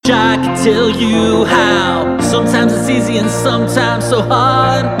I can tell you how. Sometimes it's easy and sometimes so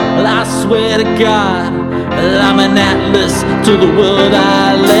hard. Well, I swear to God, I'm an atlas to the world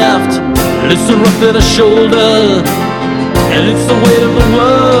I left. It's the rough that I shoulder, and it's the weight of the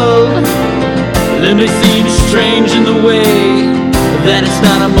world. It may seem strange in the way that it's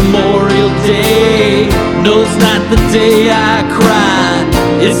not a Memorial Day. No, it's not the day I cried.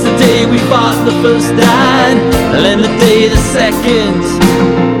 It's the day we fought the first died, and the day the second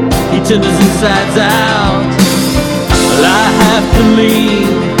he turned his insides out. Well, I have to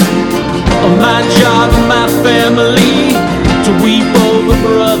leave my job and my family to weep over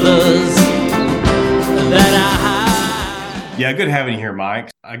brothers that I had. Yeah, good having you here,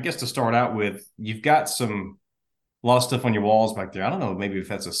 Mike. I guess to start out with, you've got a lot of stuff on your walls back there. I don't know, maybe if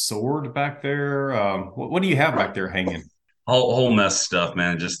that's a sword back there. What do you have back there hanging? Whole mess of stuff,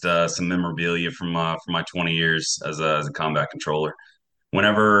 man. Just some memorabilia from my 20 years as a combat controller.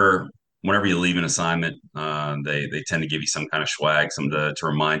 Whenever whenever you leave an assignment, they tend to give you some kind of swag, some to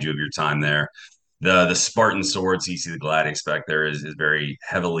remind you of your time there. The Spartan swords you see the Gladius back there is very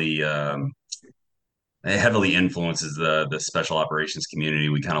heavily it heavily influences the special operations community.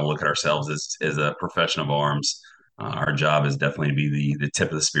 We kind of look at ourselves as a profession of arms. Our job is definitely to be the tip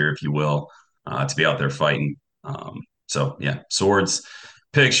of the spear, if you will, to be out there fighting. So yeah, swords,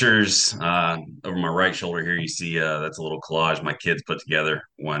 pictures. Over my right shoulder here, you see that's a little collage my kids put together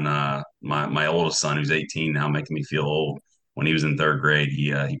when my oldest son, who's 18 now, making me feel old. When he was in third grade,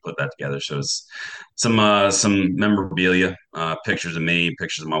 he put that together. So it's some memorabilia, pictures of me,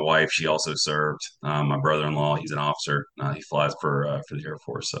 pictures of my wife. She also served. My brother-in-law, he's an officer. He flies for the Air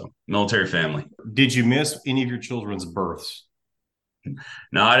Force. So military family. Did you miss any of your children's births?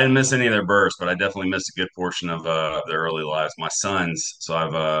 No, I didn't miss any of their births, but I definitely missed a good portion of their early lives. My sons, so I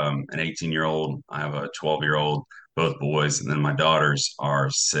have an 18-year-old, I have a 12-year-old, both boys, and then my daughters are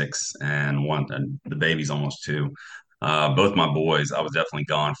 6 and one, and the baby's almost 2. Both my boys, I was definitely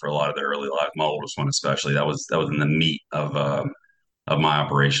gone for a lot of their early life. My oldest one, especially, that was in the meat of my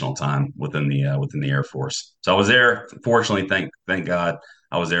operational time within the Air Force. So I was there. Fortunately, thank God,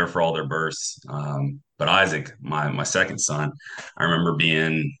 I was there for all their births. But Isaac, my second son, I remember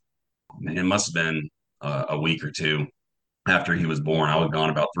being, it must have been a week or two after he was born. I was gone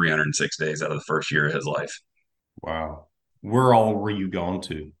about 306 days out of the first year of his life. Wow. Where all were you gone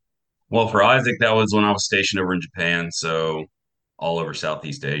to? Well, for Isaac, that was when I was stationed over in Japan, so all over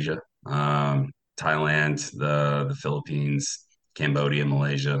Southeast Asia, Thailand, the Philippines, Cambodia,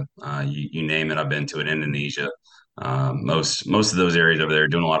 Malaysia, you name it, I've been to it. Indonesia, most of those areas over there,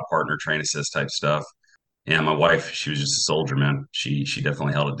 doing a lot of partner train assist type stuff. Yeah, my wife, she was just a soldier, man. She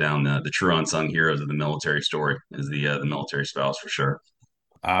definitely held it down. The true unsung heroes of the military story is the military spouse for sure.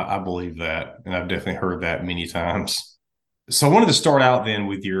 I believe that, and I've definitely heard that many times. So I wanted to start out then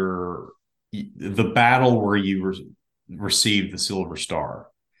with the battle where you received the Silver Star,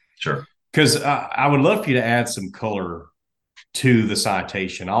 Sure. because I would love for you to add some color to the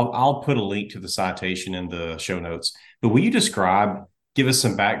citation. I'll put a link to the citation in the show notes. But will you give us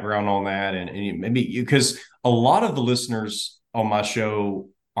some background on that, and maybe because a lot of the listeners on my show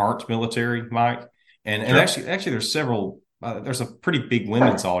aren't military, Mike, and Sure. actually there's several. There's a pretty big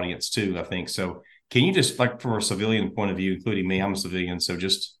women's audience too, I think. So can you just, like, from a civilian point of view, including me, I'm a civilian, so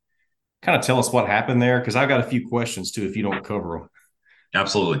just kind of tell us what happened there, because I've got a few questions too if you don't cover them.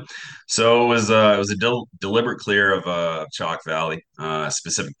 Absolutely. So it was a deliberate clear of Chalk Valley, a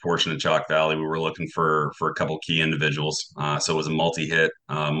specific portion of Chalk Valley. We were looking for a couple key individuals. So it was a multi-hit,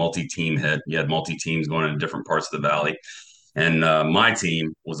 multi-team hit. You had multi-teams going in different parts of the valley, and my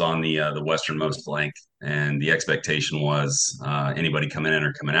team was on the westernmost flank. And the expectation was anybody coming in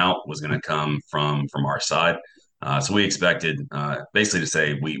or coming out was going to come from our side. So we expected, basically to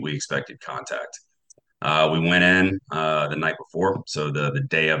say we expected contact. We went in the night before, so the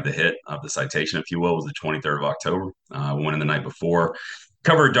day of the hit of the citation, if you will, was the 23rd of October. We went in the night before,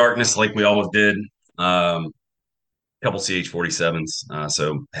 covered darkness like we always did. Couple CH-47s,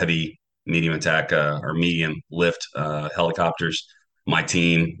 so heavy, medium attack or medium lift helicopters. My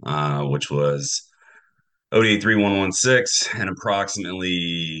team, which was ODA 3116, and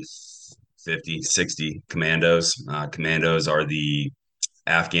approximately 50, 60 commandos. Commandos are the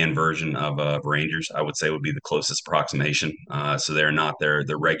Afghan version of Rangers, I would say, would be the closest approximation. So they're not their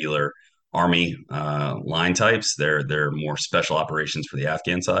regular Army line types. They're more special operations for the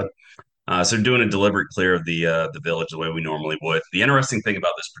Afghan side. So doing a deliberate clear of the village the way we normally would. The interesting thing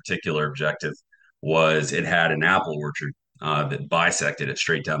about this particular objective was it had an apple orchard that bisected it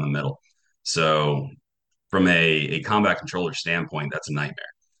straight down the middle. So from a combat controller standpoint, that's a nightmare.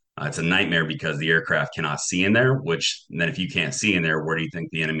 It's a nightmare because the aircraft cannot see in there, which then if you can't see in there, where do you think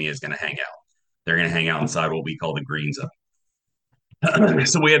the enemy is going to hang out? They're going to hang out inside what we call the green zone.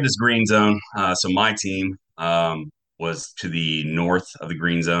 So we have this green zone. So my team was to the north of the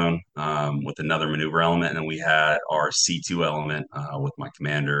green zone with another maneuver element. And then we had our C2 element with my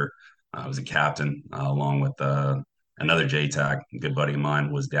commander. I was a captain along with another JTAC, a good buddy of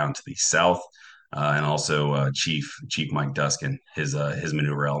mine, was down to the south. And also Chief Mike Duskin, his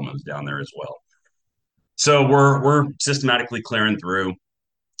maneuver element was down there as well. So we're systematically clearing through.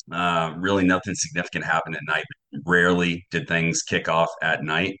 Really, nothing significant happened at night. Rarely did things kick off at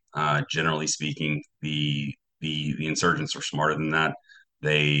night. Generally speaking, the insurgents were smarter than that.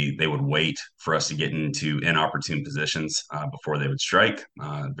 They would wait for us to get into inopportune positions before they would strike.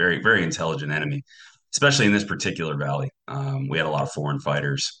 Very very intelligent enemy, especially in this particular valley. We had a lot of foreign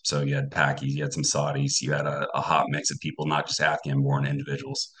fighters, so you had Pakis, you had some Saudis, you had a hot mix of people, not just Afghan-born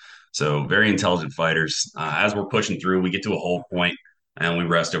individuals. So very intelligent fighters. As we're pushing through, we get to a hold point and we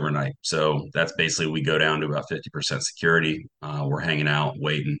rest overnight. So that's basically we go down to about 50% security. We're hanging out,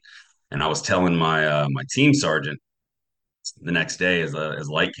 waiting. And I was telling my team sergeant the next day as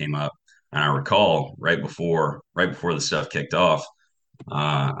light came up, and I recall right before the stuff kicked off,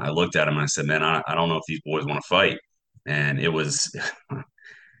 I looked at him and I said, "Man, I don't know if these boys want to fight." And it was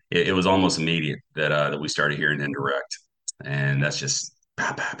it was almost immediate that we started hearing indirect, and that's just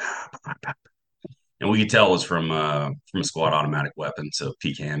and we could tell it was from a squad automatic weapon, so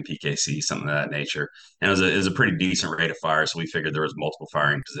PKM, PKC, something of that nature. And it was a pretty decent rate of fire, so we figured there was multiple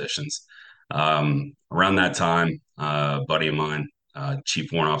firing positions. Around that time, a buddy of mine,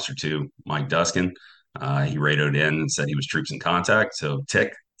 Chief Warrant Officer 2, Mike Duskin, he radioed in and said he was troops in contact. So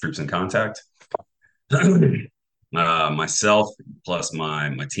TIC, troops in contact. Myself plus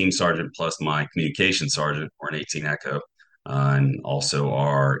my team sergeant plus my communication sergeant were an 18 Echo. And also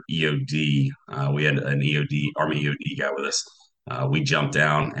our EOD, we had an EOD, Army EOD guy with us. We jumped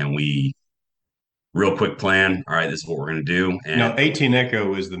down and we real quick plan. All right, this is what we're going to do. And now, 18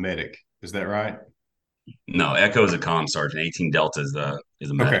 Echo is the medic. Is that right? No, Echo is a comm sergeant. 18 Delta is a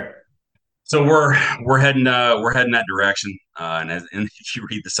medic. Okay. So we're heading that direction. And if you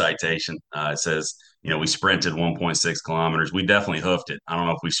read the citation, it says we sprinted 1.6 kilometers. We definitely hoofed it. I don't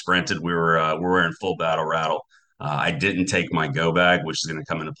know if we sprinted. We were in full battle rattle. I didn't take my go bag, which is going to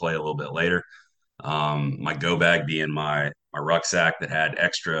come into play a little bit later. My go bag being my rucksack that had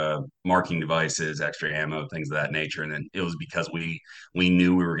extra marking devices, extra ammo, things of that nature. And then it was because we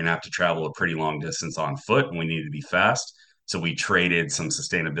knew we were going to have to travel a pretty long distance on foot and we needed to be fast. So we traded some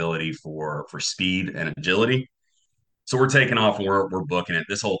sustainability for speed and agility. So we're taking off and we're booking it.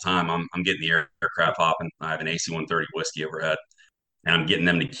 This whole time I'm getting the aircraft hopping. I have an AC-130 whiskey overhead, and I'm getting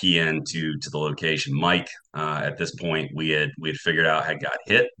them to key in to the location. Mike, at this point, we had figured out had got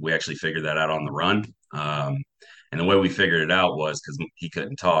hit. We actually figured that out on the run. And the way we figured it out was because he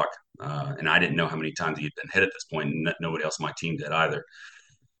couldn't talk, and I didn't know how many times he had been hit at this point, and nobody else on my team did either.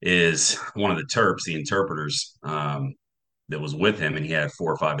 Is one of the Terps, the interpreters, that was with him, and he had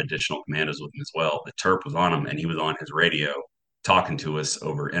 4 or 5 additional commandos with him as well. The Terp was on him, and he was on his radio talking to us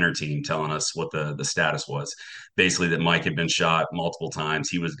over interteam, telling us what the status was. Basically, that Mike had been shot multiple times.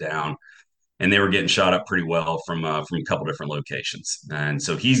 He was down, and they were getting shot up pretty well from a couple different locations. And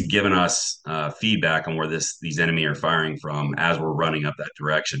so he's given us feedback on where these enemy are firing from as we're running up that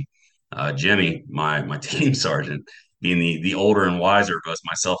direction. Jimmy, my team sergeant, being the older and wiser of us,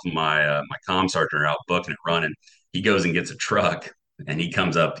 myself and my comm sergeant are out booking it, running. He goes and gets a truck, and he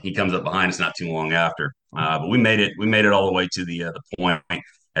comes up behind us not too long after. But we made it all the way to the point.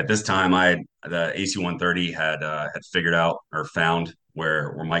 At this time, the AC-130 had figured out or found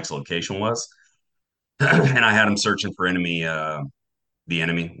where Mike's location was, and I had him searching for the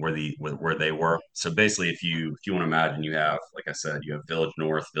enemy where they were. So basically, if you want to imagine, you have, like I said, you have Village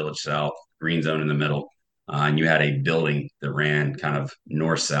North, Village South, green zone in the middle, and you had a building that ran kind of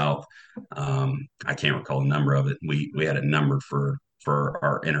north south. I can't recall the number of it. We had it numbered for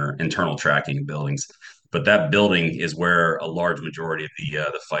our internal tracking of buildings. But that building is where a large majority of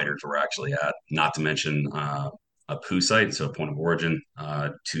the fighters were actually at. Not to mention a POO site, so a point of origin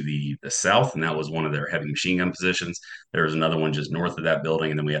to the south, and that was one of their heavy machine gun positions. There was another one just north of that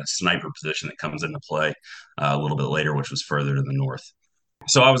building, and then we had a sniper position that comes into play a little bit later, which was further to the north.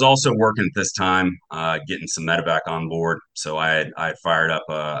 So I was also working at this time, getting some medevac on board. So I had fired up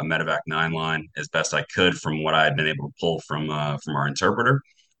a medevac 9 line as best I could from what I had been able to pull from our interpreter.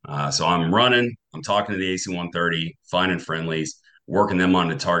 So I'm running, I'm talking to the AC-130, finding friendlies, working them on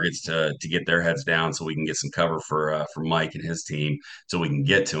the targets to get their heads down so we can get some cover for Mike and his team so we can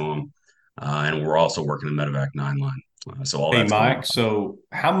get to them. And we're also working the medevac 9 line. So all Hey, that's going on. Mike. So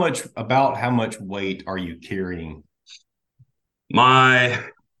how much weight are you carrying? My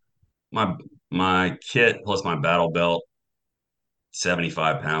my my kit plus my battle belt,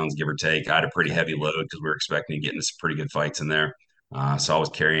 75 pounds, give or take. I had a pretty Okay. heavy load because we were expecting to get into some pretty good fights in there. So I was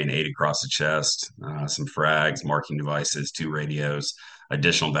carrying 8 across the chest, some frags, marking devices, 2 radios,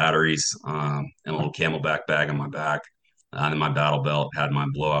 additional batteries, and a little camelback bag on my back. And then my battle belt had my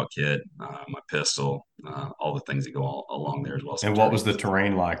blowout kit, my pistol, all the things that go along there as well, some And what was the tourniquets.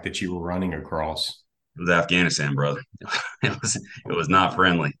 terrain like that you were running across? It was Afghanistan, brother. It was not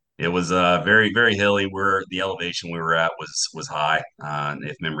friendly. It was very very hilly. Where the elevation we were at was high.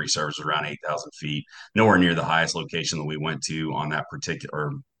 If memory serves, around 8,000 feet. Nowhere near the highest location that we went to on that particular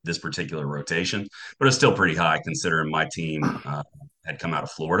or this particular rotation, but it's still pretty high considering my team had come out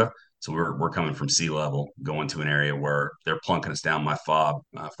of Florida. So we're coming from sea level, going to an area where they're plunking us down. My FOB,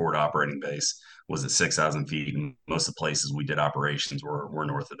 forward operating base, was at 6,000 feet, and most of the places we did operations were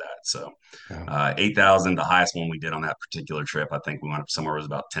north of that. So Yeah. 8,000, the highest one we did on that particular trip, I think we went up somewhere was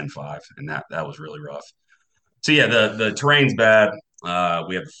about 10.5, and that was really rough. So yeah, the terrain's bad.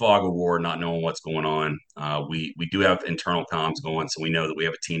 We have the fog of war, not knowing what's going on. We do have internal comms going, so we know that we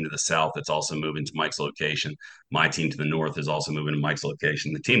have a team to the south that's also moving to Mike's location. My team to the north is also moving to Mike's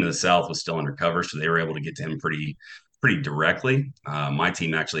location. The team to the south was still undercover, so they were able to get to him pretty directly. My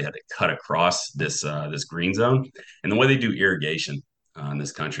team actually had to cut across this green zone, and the way they do irrigation in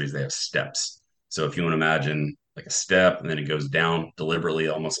this country is they have steps. So if you want to imagine like a step, and then it goes down deliberately,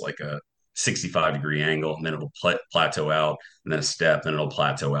 almost like a 65-degree angle, and then it'll plateau out, and then a step, then it'll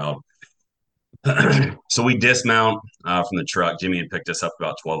plateau out. So we dismount from the truck. Jimmy had picked us up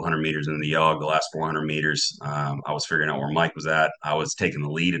about 1,200 meters into the yog. The last 400 meters, I was figuring out where Mike was at. I was taking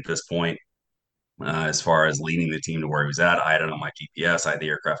the lead at this point. As far as leading the team to where he was at, I had it on my GPS. I had the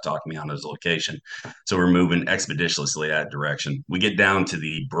aircraft talking me on his location. So we're moving expeditiously that direction. We get down to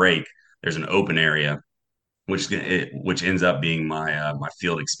the break. There's an open area which ends up being my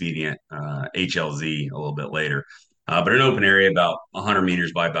field expedient HLZ a little bit later. But an open area about 100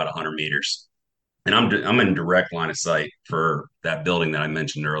 meters by about 100 meters, and I'm in direct line of sight for that building that I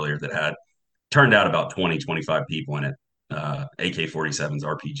mentioned earlier that had turned out about 20-25 people in it, AK-47s,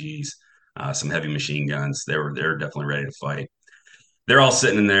 RPGs, some heavy machine guns. They're definitely ready to fight. They're all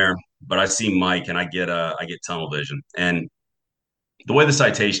sitting in there, but I see Mike and I get tunnel vision, and the way the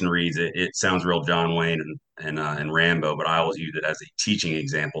citation reads, it sounds real John Wayne and Rambo, but I always use it as a teaching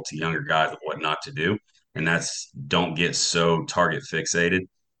example to younger guys of what not to do, and that's don't get so target fixated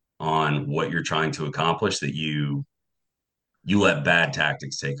on what you're trying to accomplish that you let bad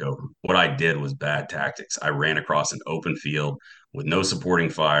tactics take over. What I did was bad tactics. I ran across an open field with no supporting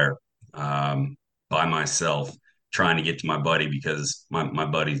fire, by myself, trying to get to my buddy because my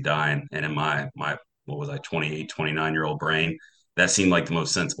buddy's dying, and in my what was I, 28, 29-year-old brain, that seemed like the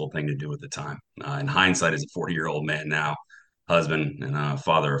most sensible thing to do at the time. In hindsight, as a 40-year-old man now, husband and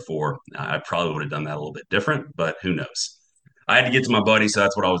father of four, I probably would have done that a little bit different, but who knows? I had to get to my buddy, so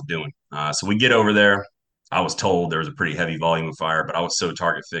that's what I was doing. So we get over there. I was told there was a pretty heavy volume of fire, but I was so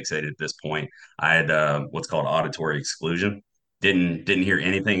target fixated at this point. I had what's called auditory exclusion. Didn't hear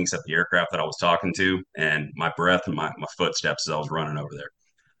anything except the aircraft that I was talking to and my breath and my footsteps as I was running over there.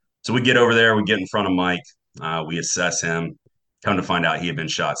 So we get over there, we get in front of Mike, we assess him. Come to find out, he had been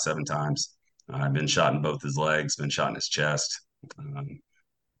shot 7 times. I've been shot in both his legs, been shot in his chest. And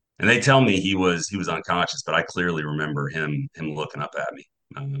they tell me he was unconscious, but I clearly remember him looking up at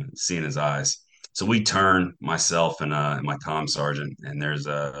me, seeing his eyes. So we turn, myself and my comm sergeant, and there's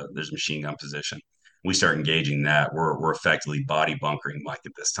a machine gun position. We start engaging that. We're effectively body bunkering Mike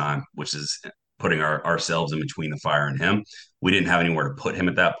at this time, which is putting ourselves in between the fire and him. We didn't have anywhere to put him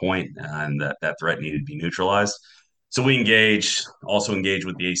at that point, and that threat needed to be neutralized. So we engage, also engage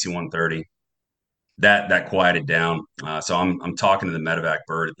with the AC-130. That quieted down. So I'm talking to the medevac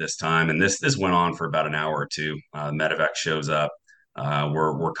bird at this time, and this went on for about an hour or two. Medevac shows up.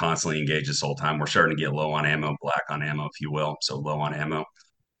 We're constantly engaged this whole time. We're starting to get low on ammo, black on ammo, if you will. So low on ammo.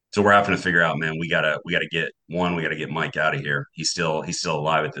 So we're having to figure out, man, we gotta get Mike out of here. He's still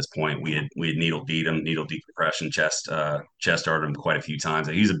alive at this point. We had needle D'd him, needle decompression, chest started him quite a few times.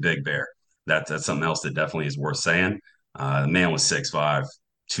 He's a big bear. That's something else that definitely is worth saying. The man was 6'5",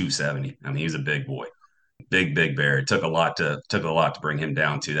 270. I mean, he was a big boy, big bear. It took a lot to bring him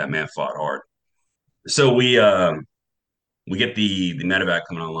down to. That man fought hard. So we get the medevac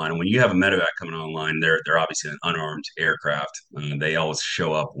coming online, and when you have a medevac coming online, they're obviously an unarmed aircraft. They always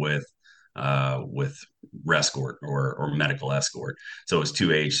show up with with Rescort or medical escort. So it was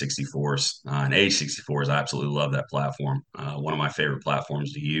two AH-64s, and AH-64s. I absolutely love that platform. One of my favorite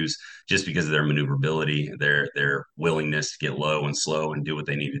platforms to use, just because of their maneuverability, their willingness to get low and slow and do what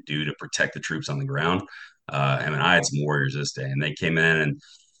they need to do to protect the troops on the ground. I mean, I had some warriors this day, and they came in and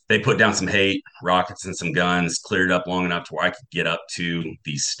they put down some hate, rockets, and some guns, cleared up long enough to where I could get up to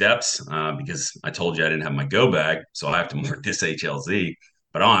these steps because I told you I didn't have my go bag, so I have to mark this HLZ.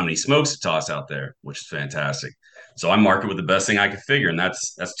 But I don't have any smokes to toss out there, which is fantastic. So I mark it with the best thing I could figure, and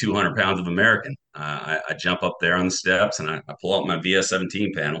that's 200 pounds of American. I jump up there on the steps and I pull out my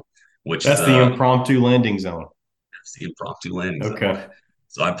VS-17 panel, which is That's the impromptu landing zone. the impromptu landing zone. Okay.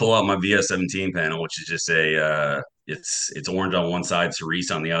 So I pull out my VS-17 panel, which is just it's orange on one side,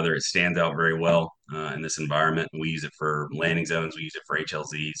 cerise on the other. It stands out very well in this environment. We use it for landing zones. We use it for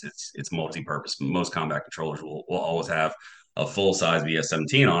HLZs. It's multi-purpose. Most combat controllers will always have a full-size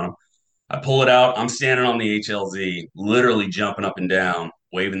VS-17 on them. I pull it out. I'm standing on the HLZ, literally jumping up and down,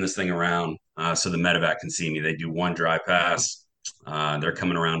 waving this thing around so the medevac can see me. They do one dry pass. They're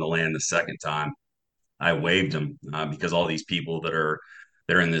coming around to land the second time. I waved them because all these people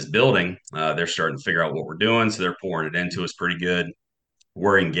they're in this building, they're starting to figure out what we're doing, so they're pouring it into us pretty good.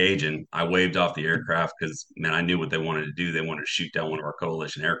 We're engaging. I waved off the aircraft because, man, I knew what they wanted to do. They wanted to shoot down one of our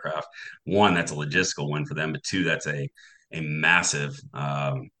coalition aircraft. One, that's a logistical win for them, but two, that's a massive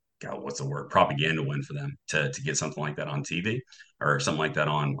God, what's the word? Propaganda win for them to get something like that on TV or something like that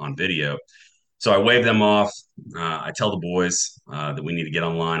on video. So I wave them off. I tell the boys that we need to get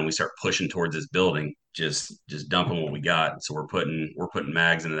online, and we start pushing towards this building, just dumping what we got. So we're putting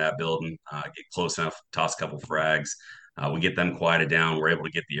mags into that building. Get close enough, toss a couple frags. We get them quieted down. We're able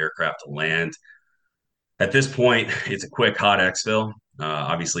to get the aircraft to land. At this point, it's a quick hot exfil.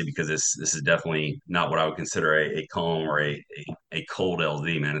 Obviously, because this is definitely not what I would consider a calm or a cold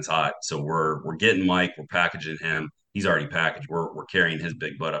LZ. Man, it's hot. So we're getting Mike. We're packaging him. He's already packaged. We're carrying his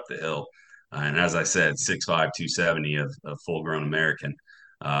big butt up the hill. And as I said, 6'5", 270 of full grown American.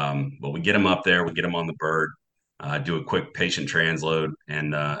 But we get him up there. We get him on the bird. Do a quick patient transload,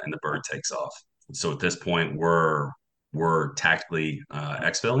 and the bird takes off. So at this point, we're tactically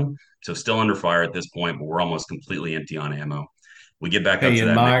exfilling. So still under fire at this point, but we're almost completely empty on ammo. We get back up Hey, to and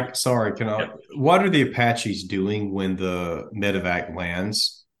that. Mike, sorry, Yep. what are the Apaches doing when the medevac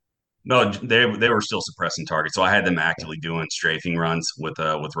lands? No, they were still suppressing targets. So I had them actively doing strafing runs with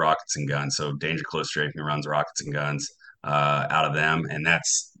rockets and guns. So danger close strafing runs, rockets and guns out of them, and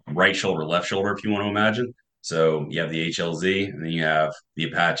that's right shoulder, left shoulder, if you want to imagine. So you have the HLZ, and then you have the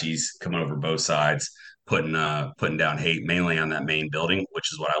Apaches coming over both sides, putting down hate mainly on that main building,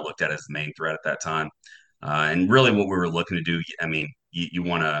 which is what I looked at as the main threat at that time. And really, what we were looking to do, I mean, you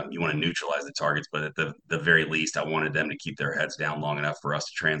want to neutralize the targets, but at the very least, I wanted them to keep their heads down long enough for us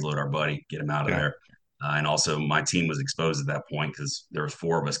to transload our buddy, get him out of Okay. there. And also, my team was exposed at that point because there was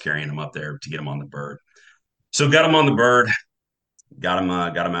four of us carrying him up there to get him on the bird. So got him on the bird, got him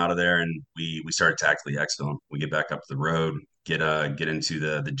out of there, and we started tactically exfilling. We get back up to the road, get into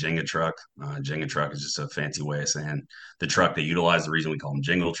the Jenga truck. Jenga truck is just a fancy way of saying the truck they utilize. The reason we call them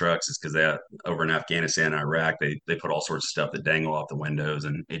jingle trucks is because they over in Afghanistan and Iraq they put all sorts of stuff that dangle off the windows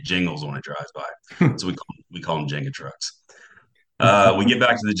and it jingles when it drives by. So we call them Jenga trucks. We get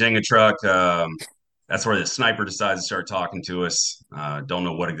back to the Jenga truck. That's where the sniper decides to start talking to us. Don't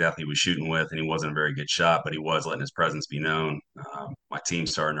know what exactly he was shooting with, and he wasn't a very good shot, but he was letting his presence be known. My team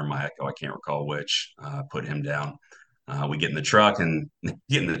sergeant or my echo, I can't recall which, put him down. We get in the truck and I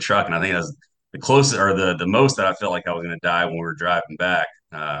think that's the closest or the most that I felt like I was going to die when we were driving back.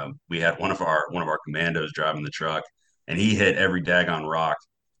 We had one of our commandos driving the truck, and he hit every daggone rock.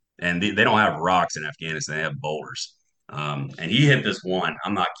 And they don't have rocks in Afghanistan; they have boulders. And he hit this one.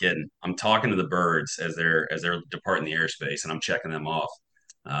 I'm not kidding. I'm talking to the birds as they're departing the airspace, and I'm checking them off.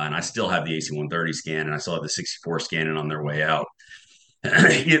 And I still have the AC-130 scan, and I still have the 64 scanning on their way out.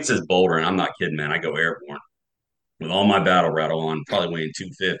 He hits his boulder, and I'm not kidding, man. I go airborne with all my battle rattle on, probably weighing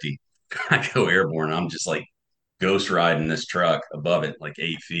 250. I go airborne. I'm just like ghost riding this truck above it, like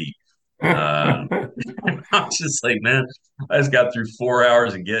 8 feet. Um, I'm just like, man, I just got through 4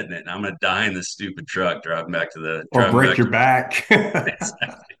 hours of getting it, and I'm gonna die in this stupid truck Or driving break back your to. back. I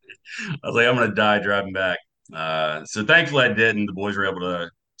was like, I'm gonna die driving back. So thankfully I didn't. The boys were able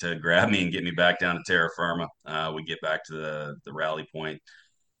to grab me and get me back down to terra firma. We get back to the rally point.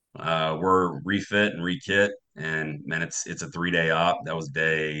 We're refit and rekit, and man, it's a 3 day op. That was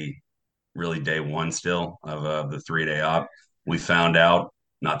really day one still of the 3 day op. We found out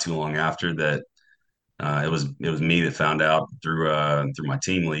not too long after that it was me that found out through my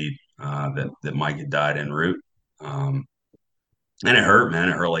team lead that Mike had died en route, and it hurt, man.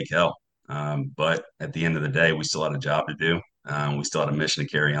 It hurt like hell. But at the end of the day, we still had a job to do. We still had a mission to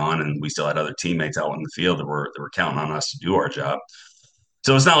carry on, and we still had other teammates out in the field that were counting on us to do our job.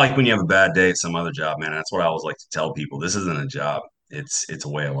 So it's not like when you have a bad day at some other job, man. That's what I always like to tell people. This isn't a job. It's a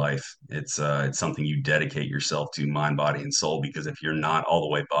way of life. It's something you dedicate yourself to, mind, body, and soul. Because if you're not all the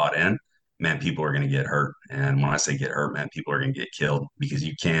way bought in, man, people are going to get hurt. And when I say get hurt, man, people are going to get killed because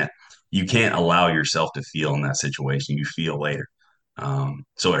you can't allow yourself to feel in that situation. You feel later.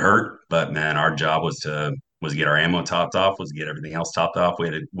 So it hurt, but man, our job was to get our ammo topped off, was to get everything else topped off. We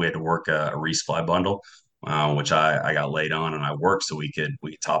had to work a resupply bundle, which I got laid on and I worked so we could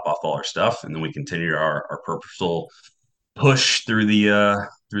top off all our stuff, and then we continued our purposeful push through the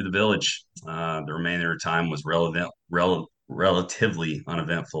village. The remainder of time was relatively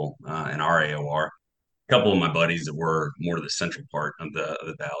uneventful in our AOR. A couple of my buddies that were more to the central part of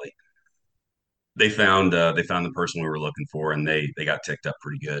the valley, they found the person we were looking for, and they got ticked up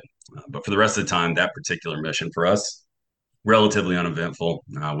pretty good. But for the rest of the time, that particular mission for us, relatively uneventful.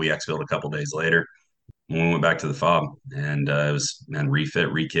 We exfilled a couple days later when we went back to the fob, and it was, man, refit,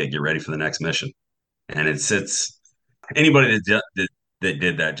 rekit, get ready for the next mission. And it's anybody that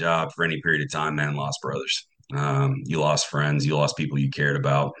did that job for any period of time, man, lost brothers. You lost friends, you lost people you cared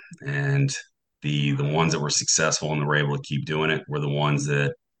about, and the ones that were successful and were able to keep doing it were the ones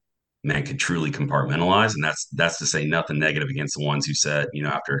that, man, could truly compartmentalize. And that's to say nothing negative against the ones who said,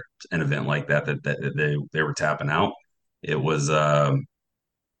 after an event like that they were tapping out. It was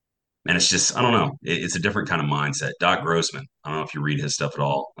and it's just, I don't know, it's a different kind of mindset. Doc Grossman, I don't know if you read his stuff at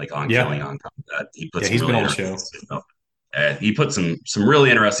all, like on Killing, Yeah. on that. He put Yeah. some He's been really on the interesting show. stuff. He put some really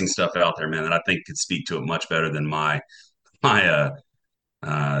interesting stuff out there, man, that I think could speak to it much better than my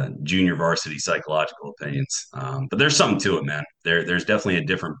junior varsity psychological opinions. But there's something to it, man. There's definitely a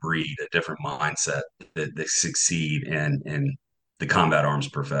different breed, a different mindset that succeed in the combat arms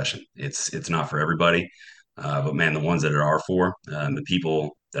profession. It's not for everybody, but man, the ones that it are for, the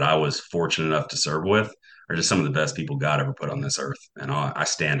people that I was fortunate enough to serve with, are just some of the best people God ever put on this earth, and I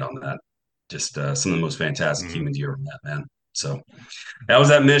stand on that. Just some of the most fantastic Mhm. humans you ever met, man. So that was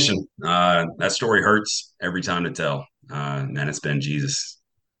that mission. That story hurts every time to tell. And it's been Jesus,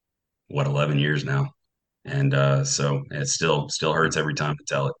 what, 11 years now, and so it still hurts every time to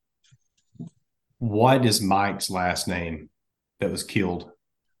tell it. What is Mike's last name that was killed?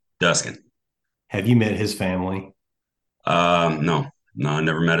 Duskin. Have you met his family? No, no, I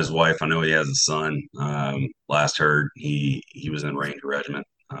never met his wife. I know he has a son. Last heard he was in Ranger Regiment.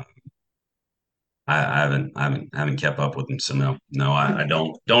 I haven't kept up with him, so no, I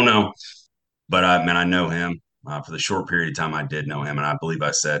don't know. But I know him. For the short period of time I did know him, and I believe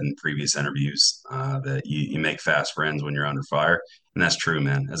I said in previous interviews that you make fast friends when you're under fire, and that's true,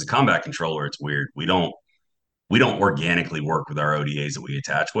 man. As a combat controller, it's weird. We don't organically work with our ODAs that we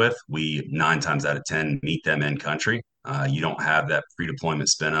attach with. We 9 times out of 10 meet them in country. You don't have that pre-deployment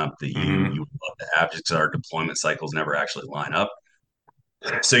spin up that you Hmm. would love to have, just because our deployment cycles never actually line up.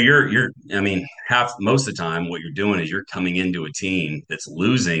 So you're I mean, most of the time what you're doing is you're coming into a team that's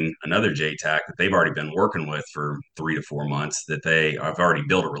losing another JTAC that they've already been working with for 3 to 4 months, that they have already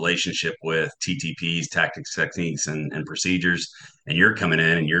built a relationship with, TTPs, tactics, techniques, and procedures. And you're coming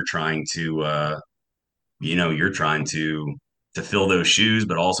in and you're trying to fill those shoes,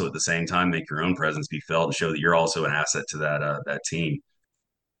 but also at the same time make your own presence be felt and show that you're also an asset to that team.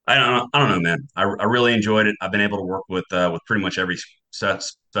 I don't know, man. I really enjoyed it. I've been able to work with pretty much every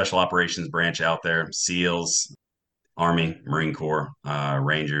special operations branch out there: SEALs, Army, Marine Corps,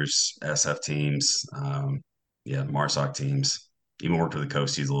 Rangers, SF teams, yeah, MARSOC teams. Even worked with the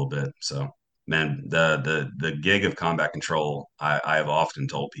Coasties a little bit. So, man, the gig of combat control, I have often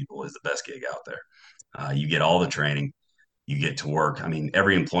told people, is the best gig out there. You get all the training, you get to work. I mean,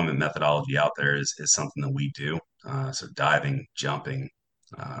 every employment methodology out there is something that we do. So diving, jumping,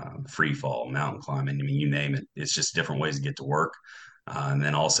 free fall, mountain climbing. I mean, you name it. It's just different ways to get to work. And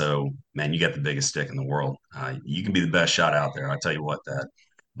then also, man, you got the biggest stick in the world. You can be the best shot out there. I'll tell you what that.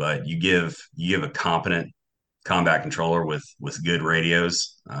 But you give a competent combat controller with good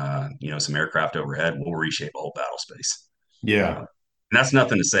radios, some aircraft overhead, we'll reshape a whole battle space. Yeah. And that's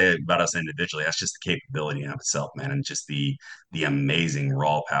nothing to say about us individually. That's just the capability in of itself, man, and just the amazing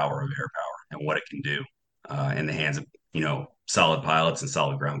raw power of air power and what it can do in the hands of solid pilots and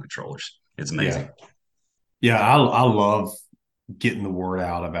solid ground controllers. It's Yeah. amazing. Yeah. I love getting the word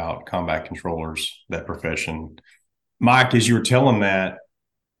out about combat controllers, that profession. Mike, as you were telling that,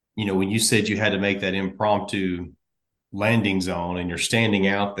 when you said you had to make that impromptu landing zone and you're standing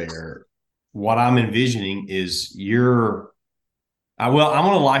out there, what I'm envisioning is I'm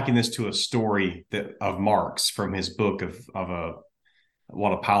going to liken this to a story of Mark's from his book of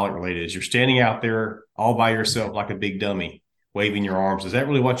what a pilot related is. You're standing out there all by yourself like a big dummy, waving your arms. Is that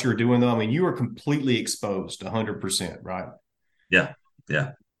really what you were doing, though? I mean, you were completely exposed, 100%, right? Yeah,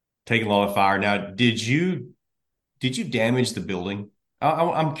 yeah. Taking a lot of fire. Now, did you damage the building?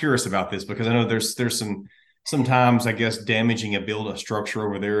 I'm curious about this because I know there's sometimes I guess damaging a structure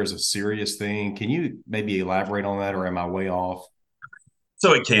over there is a serious thing. Can you maybe elaborate on that, or am I way off?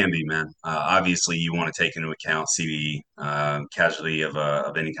 So it can be, man. Obviously, you want to take into account CVE, casualty of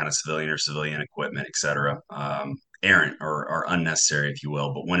any kind of civilian or civilian equipment, et cetera, errant or unnecessary, if you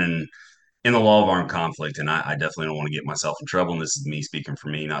will. But when in the law of armed conflict, and I definitely don't want to get myself in trouble, and this is me speaking for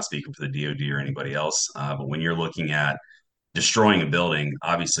me, not speaking for the DoD or anybody else. But when you're looking at destroying a building,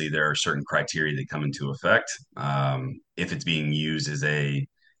 obviously there are certain criteria that come into effect. If it's being used as a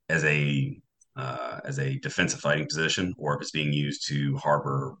as a defensive fighting position, or if it's being used to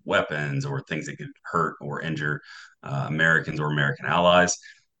harbor weapons or things that could hurt or injure Americans or American allies,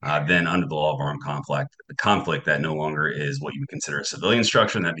 then under the law of armed conflict, that no longer is what you would consider a civilian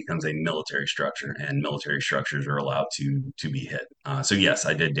structure, and that becomes a military structure, and military structures are allowed to be hit. So yes,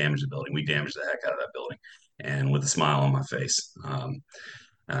 I did damage the building. We damaged the heck out of that building, and with a smile on my face.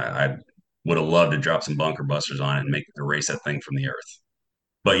 I would have loved to drop some bunker busters on it and make erase that thing from the earth.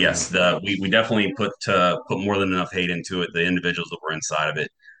 But yes, we definitely put more than enough hate into it. The individuals that were inside of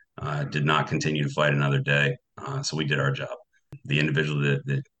it did not continue to fight another day, so we did our job. The individual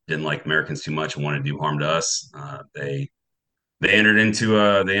that didn't like Americans too much and wanted to do harm to us, they entered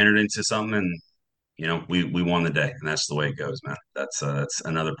into something, and we won the day, and that's the way it goes, man. That's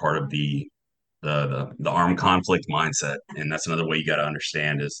another part of the armed conflict mindset, and that's another way you got to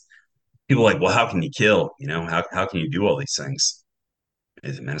understand is people are like, well, how can you kill? How can you do all these things?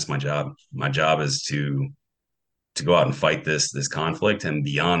 Man, it's my job. My job is to go out and fight this conflict, and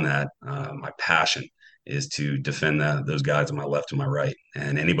beyond that, my passion is to defend those guys on my left and my right,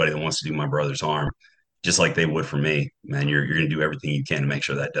 and anybody that wants to do my brother's harm, just like they would for me. Man, you're going to do everything you can to make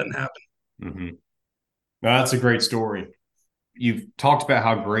sure that doesn't happen. Mm-hmm. Now, that's a great story. You've talked about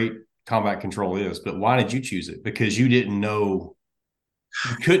how great combat control is, but why did you choose it? Because you didn't know,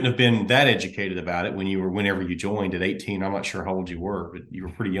 you couldn't have been that educated about it whenever you joined at 18. I'm not sure how old you were, but you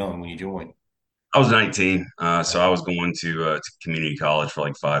were pretty young when you joined. I was 19, so I was going to community college for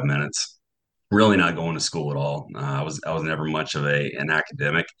like 5 minutes. Really not going to school at all. I was never much of an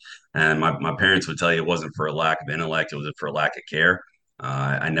academic, and my parents would tell you it wasn't for a lack of intellect; it was for a lack of care.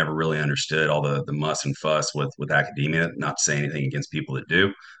 I never really understood all the muss and fuss with academia. Not to say anything against people that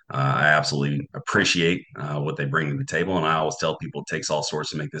do. I absolutely appreciate what they bring to the table, and I always tell people it takes all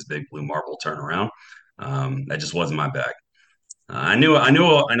sorts to make this big blue marble turn around. That just wasn't my bag. I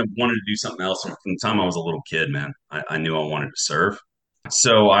wanted to do something else from the time I was a little kid, man. I knew I wanted to serve.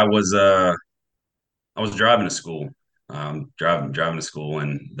 So I was driving to school, driving to school,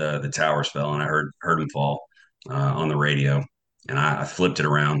 and the towers fell, and I heard them fall on the radio, and I flipped it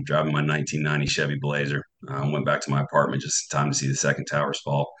around, driving my 1990 Chevy Blazer. Went back to my apartment just in time to see the second towers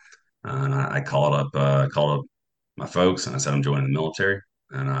fall, and I called up my folks, and I said I'm joining the military,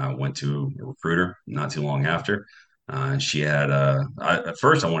 and I went to a recruiter not too long after. She had at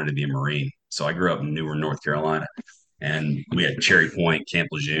first I wanted to be a Marine, so I grew up in Newark, North Carolina, and we had Cherry Point, Camp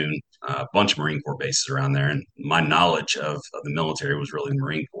Lejeune, a bunch of Marine Corps bases around there. And my knowledge of the military was really the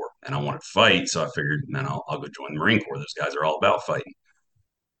Marine Corps. And I wanted to fight. So I figured, man, I'll go join the Marine Corps. Those guys are all about fighting.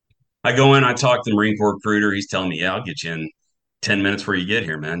 I go in, I talk to the Marine Corps recruiter. He's telling me, yeah, I'll get you in 10 minutes before you get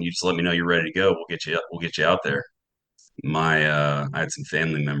here, man. You just let me know you're ready to go. We'll get you out there. I had some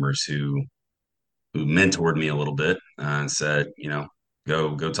family members who mentored me a little bit and said,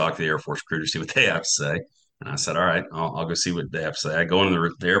 go talk to the Air Force recruiter, see what they have to say. And I said, all right, I'll go see what they have to say. I go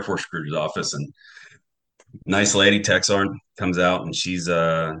into the Air Force recruiter's office, and nice lady, Texarn, comes out, and she's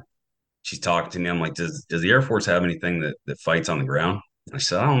talking to me. I'm like, does the Air Force have anything that fights on the ground? And I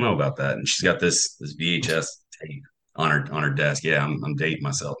said, I don't know about that. And she's got this VHS tape on her desk. Yeah, I'm dating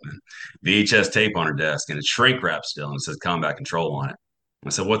myself, man. VHS tape on her desk, and it's shrink wrap still, and it says combat control on it. I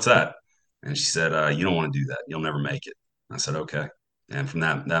said, what's that? And she said, you don't want to do that. You'll never make it. I said, okay. And from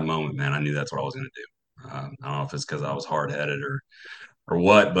that moment, man, I knew that's what I was going to do. I don't know if it's because I was hard headed or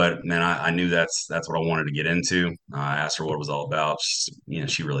what, but man, I knew that's what I wanted to get into. I asked her what it was all about.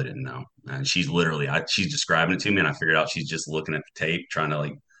 She really didn't know, and she's literally she's describing it to me, and I figured out she's just looking at the tape, trying to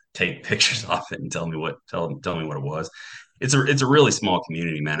like take pictures off it and tell me what it was. It's a really small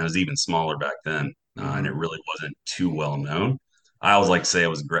community, man. It was even smaller back then, and it really wasn't too well known. I always like to say it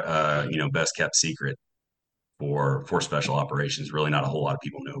was best kept secret for special operations. Really, not a whole lot of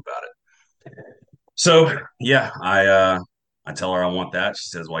people knew about it. So yeah, I I tell her I want that. She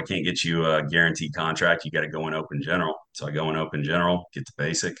says, well, I can't get you a guaranteed contract. You got to go in open general. So I go in open general, get the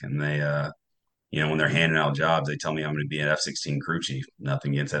basic, and they, when they're handing out jobs, they tell me I'm going to be an F-16 crew chief.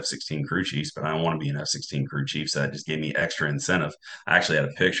 Nothing against F-16 crew chiefs, but I don't want to be an F-16 crew chief. So that just gave me extra incentive. I actually had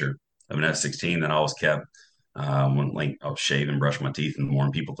a picture of an F-16 that I always kept when like I was shaving, brushing my teeth in the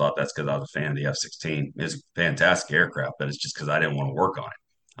morning. People thought that's because I was a fan of the F-16. It's a fantastic aircraft, but it's just because I didn't want to work on it.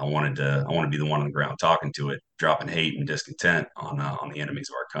 I want to be the one on the ground talking to it, dropping hate and discontent on the enemies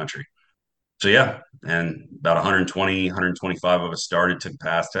of our country. So yeah, and about 120, 125 of us started, took a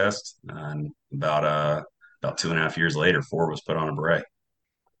pass test, and about 2.5 years later, Ford was put on a beret.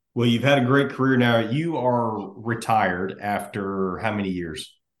 Well, you've had a great career now. You are retired after how many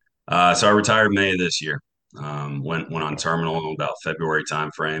years? So I retired May of this year. Went on terminal about February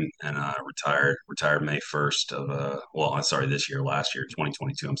timeframe, and retired May 1st of sorry, this year, last year,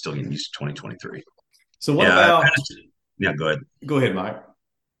 2022. I'm still getting used to 2023. So what Yeah, about, yeah. Go ahead. go ahead, Mike.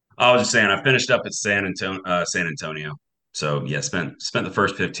 I was just saying, I finished up at San Antonio. So yeah, spent the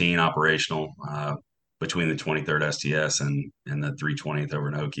first 15 operational between the 23rd STS and the 320th over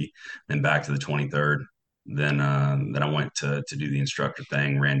in Oki, then back to the 23rd. Then I went to do the instructor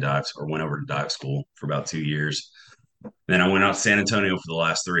thing, ran dives or went over to dive school for about 2 years. Then I went out to San Antonio for the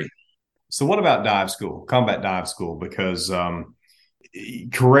last three. So what about dive school, combat dive school? Because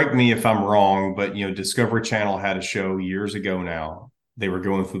correct me if I'm wrong, but Discovery Channel had a show years ago now. They were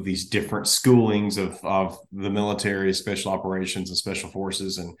going through these different schoolings of the military, special operations, and special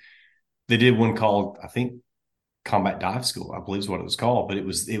forces, and they did one called, I think, Combat Dive School, I believe is what it was called, but it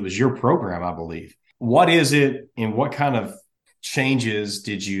was your program, I believe. What is it, and what kind of changes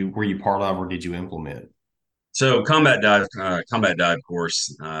were you part of, or did you implement? So combat dive course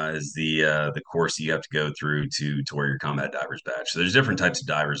is the course you have to go through to wear your combat diver's badge. So there's different types of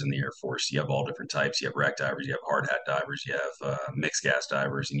divers in the Air Force. You have all different types. You have wreck divers, you have hard hat divers, you have mixed gas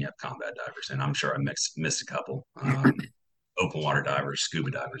divers, and you have combat divers. And I'm sure I missed a couple. Open water divers,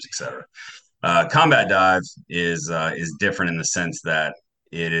 scuba divers, etc. Combat dive is different in the sense that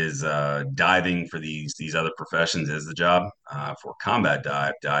it is diving for these other professions is the job. For combat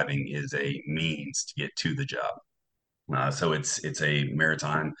diving is a means to get to the job. So it's a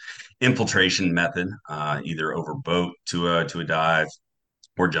maritime infiltration method, either over boat to a dive,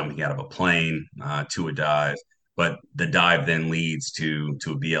 or jumping out of a plane to a dive. But the dive then leads to a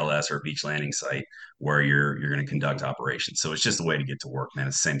BLS or a beach landing site where you're going to conduct operations. So it's just a way to get to work, man.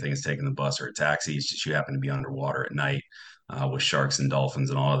 It's the same thing as taking the bus or a taxi. It's just you happen to be underwater at night with sharks and dolphins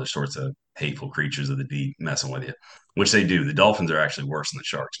and all other sorts of hateful creatures of the deep messing with you, which they do. The dolphins are actually worse than the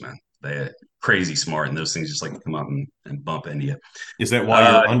sharks, man. They're crazy smart, and those things just like to come up and bump into you. Is that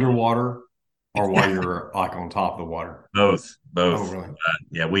while you're underwater, or while you're like on top of the water? Both, Oh, both. really?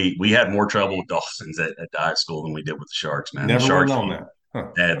 Yeah, we had more trouble with dolphins at dive school than we did with the sharks, man. Never would have known that. Huh.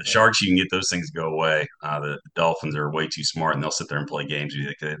 Yeah, the sharks, you can get those things to go away. The dolphins are way too smart, and they'll sit there and play games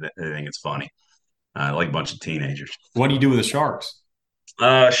with you. They think it's funny, like a bunch of teenagers. What do you do with the sharks?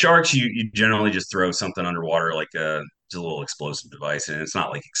 Sharks, you generally just throw something underwater, like just a little explosive device, and it's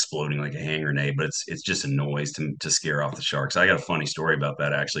not like exploding like a hand grenade, but it's just a noise to scare off the sharks. I got a funny story about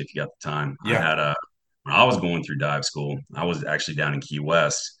that actually, if you got the time. I Yeah. had a When I was going through dive school, I was actually down in Key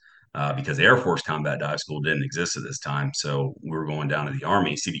West because Air Force Combat Dive School didn't exist at this time. So we were going down to the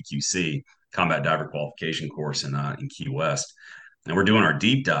Army CDQC Combat Diver Qualification course in Key West, and we're doing our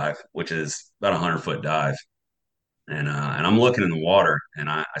deep dive, which is about a 100-foot dive. And I'm looking in the water, and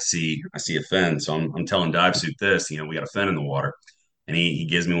I see a fin. So I'm telling dive suit this, we got a fin in the water, and he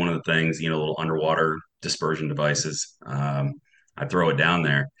gives me one of the things, little underwater dispersion devices. I throw it down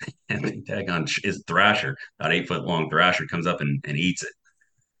there, and the daggone is thrasher, about 8 foot long thrasher, comes up and eats it.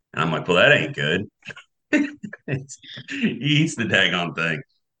 And I'm like, well, that ain't good. He eats the daggone thing.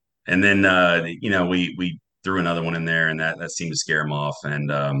 And then we threw another one in there, and that seemed to scare him off. And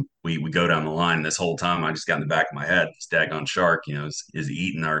we go down the line. And this whole time, I just got in the back of my head, this daggone shark, is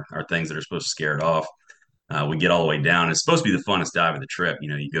eating our things that are supposed to scare it off. We get all the way down. It's supposed to be the funnest dive of the trip.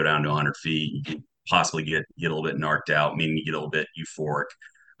 You go down to 100 feet, you can possibly get a little bit narked out, meaning you get a little bit euphoric.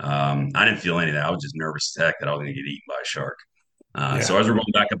 I didn't feel any of that. I was just nervous as heck that I was going to get eaten by a shark. So Yeah. as we're going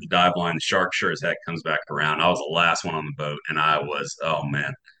back up the dive line, the shark sure as heck comes back around. I was the last one on the boat, and oh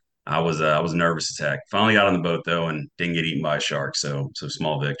man, I was nervous as heck. Finally got on the boat though, and didn't get eaten by a shark. So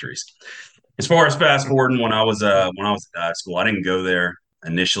small victories. As far as fast forwarding, when I was at dive school, I didn't go there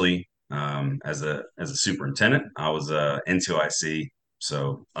initially as a superintendent. I was N2IC,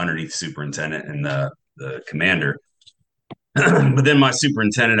 so underneath the superintendent and the commander. But then my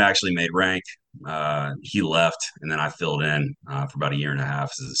superintendent actually made rank. He left, and then I filled in for about a year and a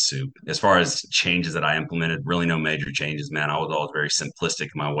half as a soup. As far as changes that I implemented, really no major changes, man. I was always very simplistic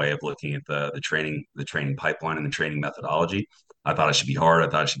in my way of looking at the training pipeline and the training methodology. I thought it should be hard. I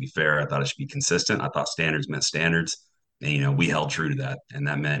thought it should be fair. I thought it should be consistent. I thought standards meant standards, and we held true to that. And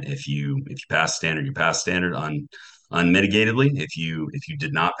that meant if you pass standard, you pass standard unmitigatedly. If you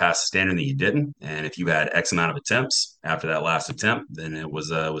did not pass the standard, then you didn't. And if you had X amount of attempts after that last attempt, then it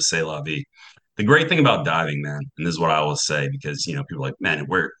was say la vie. The great thing about diving, man, and this is what I always say, because people are like, man,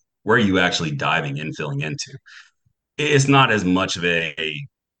 where are you actually diving and filling into? It's not as much of a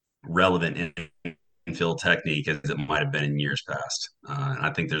relevant infill technique as it might have been in years past. And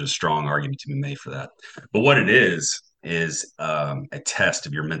I think there's a strong argument to be made for that. But what it is a test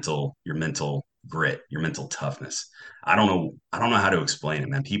of your mental grit, your mental toughness. I don't know how to explain it,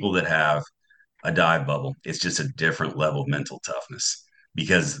 man. People that have a dive bubble, it's just a different level of mental toughness,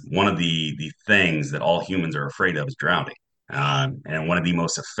 because one of the things that all humans are afraid of is drowning. And one of the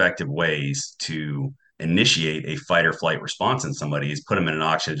most effective ways to initiate a fight or flight response in somebody is put them in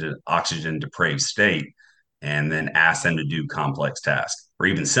an oxygen depraved state, and then ask them to do complex tasks or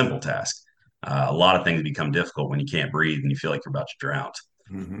even simple tasks. A lot of things become difficult when you can't breathe and you feel like you're about to drown.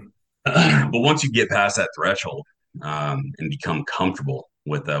 Mm-hmm. But once you get past that threshold, and become comfortable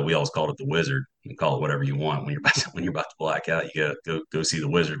with, we always called it the wizard. You can call it whatever you want when you're about to black out. You gotta go see the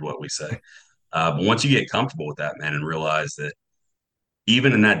wizard. What we say. But once you get comfortable with that, man, and realize that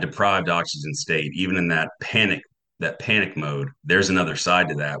even in that deprived oxygen state, even in that panic mode, there's another side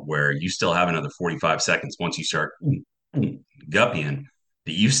to that where you still have another 45 seconds once you start guppying,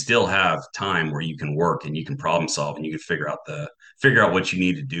 that you still have time where you can work and you can problem solve and you can figure out what you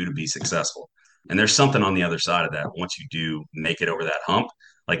need to do to be successful. And there's something on the other side of that once you do make it over that hump.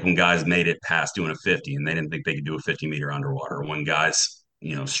 Like when guys made it past doing a 50 and they didn't think they could do a 50-meter underwater, or when guys,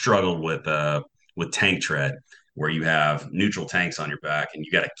 struggled with tank tread, where you have neutral tanks on your back and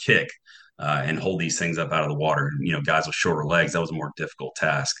you got to kick and hold these things up out of the water. Guys with shorter legs, that was a more difficult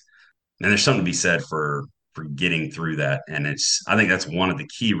task. And there's something to be said for getting through that. And I think that's one of the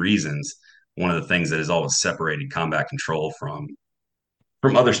key reasons, one of the things that has always separated combat control from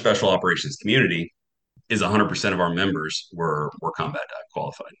other special operations community is 100% of our members were combat dive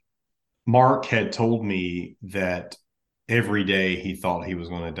qualified. Mark had told me that every day he thought he was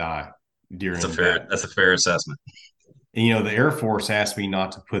going to die during that. That's a fair assessment. And, the Air Force asked me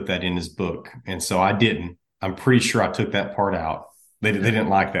not to put that in his book. And so I didn't. I'm pretty sure I took that part out. They didn't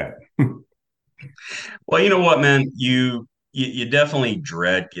like that. Well, you know what, man? You definitely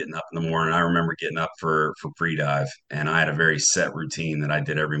dread getting up in the morning. I remember getting up for pre-dive, and I had a very set routine that I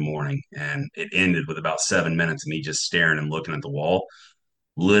did every morning, and it ended with about 7 minutes of me just staring and looking at the wall,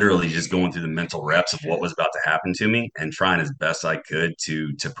 literally just going through the mental reps of what was about to happen to me and trying as best I could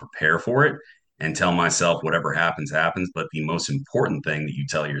to prepare for it and tell myself whatever happens happens. But the most important thing that you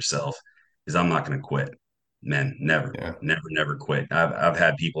tell yourself is, I'm not going to quit. Man, never, Yeah. never quit. I've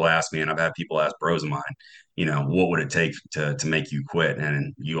had people ask me, and I've had people ask bros of mine, what would it take to make you quit?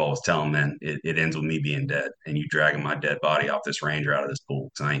 And you always tell them, man, it ends with me being dead and you dragging my dead body off this range or out of this pool,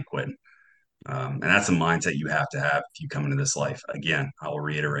 because I ain't quitting. And that's a mindset you have to have if you come into this life. Again, I will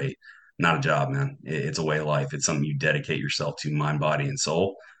reiterate, not a job, man. It's a way of life. It's something you dedicate yourself to, mind, body, and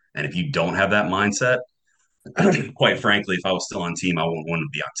soul. And if you don't have that mindset, quite frankly, if I was still on team, I wouldn't want to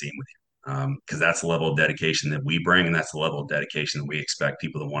be on team with you, because that's the level of dedication that we bring, and that's the level of dedication that we expect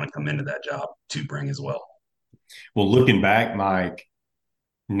people that want to come into that job to bring as well. Well, looking back, Mike,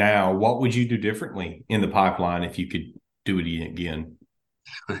 now what would you do differently in the pipeline if you could do it again?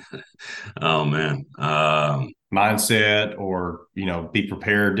 Oh man, Mindset, or be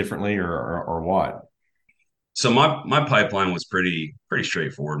prepared differently, or what? So my pipeline was pretty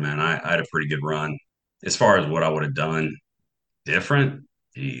straightforward, man. I had a pretty good run. As far as what I would have done different,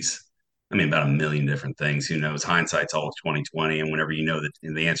 geez, I mean, about a million different things. Who knows? Hindsight's all 2020, and whenever you know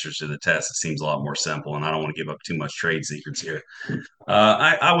the answers to the test, it seems a lot more simple. And I don't want to give up too much trade secrets here.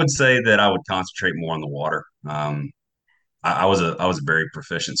 I would say that I would concentrate more on the water. I was a very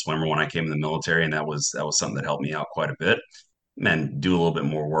proficient swimmer when I came in the military, and that was something that helped me out quite a bit. And do a little bit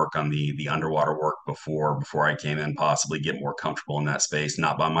more work on the underwater work before I came in, possibly get more comfortable in that space,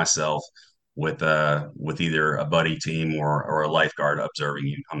 not by myself, with either a buddy team or a lifeguard observing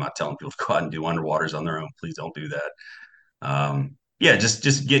you. I'm not telling people to go out and do underwaters on their own. Please don't do that. Yeah,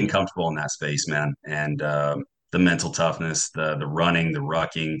 just getting comfortable in that space, man, and the mental toughness, the running, the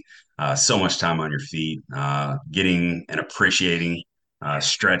rucking, so much time on your feet, getting and appreciating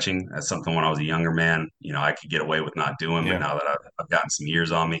stretching. That's something when I was a younger man, I could get away with not doing, but Yeah. now that I've gotten some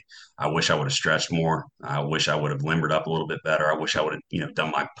years on me. I wish I would have stretched more. I wish I would have limbered up a little bit better. I wish I would have,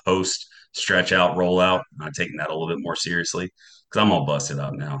 done my post stretch out, roll out, taking that a little bit more seriously because I'm all busted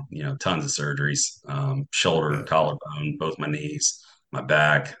up now. Tons of surgeries, shoulder, Yeah. collarbone, both my knees, my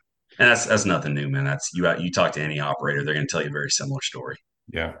back, and that's nothing new, man. That's you talk to any operator, they're going to tell you a very similar story.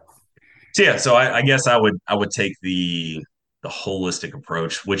 Yeah. So yeah, so I guess I would take the holistic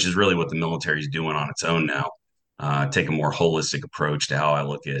approach, which is really what the military is doing on its own now. Take a more holistic approach to how I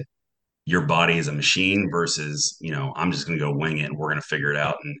look at your body as a machine versus, I'm just going to go wing it and we're going to figure it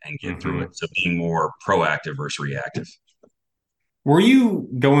out and get through it. Hmm. So being more proactive versus reactive. Were you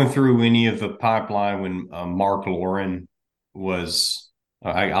going through any of the pipeline when Mark Lauren was?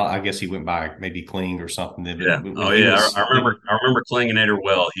 I guess he went by maybe Kling or something. Then, Yeah. but when Oh he yeah. was, I remember Klinginator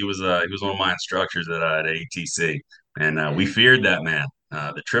well. He was one of my instructors at ATC, and we feared that man.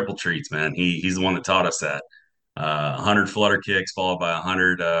 The triple treats, man. He's the one that taught us that. 100 flutter kicks followed by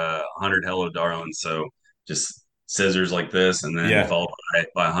 100 hello darlings. So just scissors like this, and then yeah, followed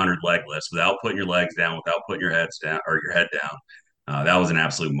by 100 leg lifts without putting your legs down, without putting your heads down or your head down. That was an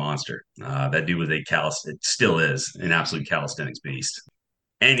absolute monster. That dude was it still is an absolute calisthenics beast,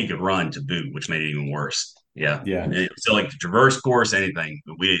 and he could run to boot, which made it even worse. Yeah. yeah, So like the traverse course, anything.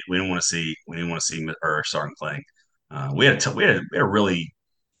 But we didn't want to see or Sergeant Clang. We had a really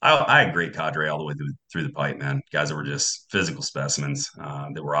I had great cadre all the way through the pipe, man. Guys that were just physical specimens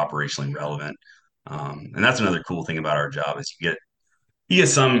that were operationally relevant. And that's another cool thing about our job is you get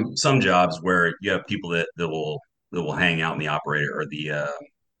some jobs where you have people that will hang out in the operator or the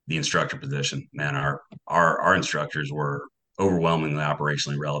instructor position. Man, our instructors were overwhelmingly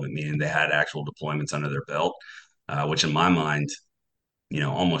operationally relevant, meaning they had actual deployments under their belt, which in my mind,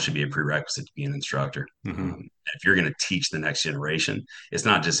 almost should be a prerequisite to be an instructor. hmm, If you're going to teach the next generation, it's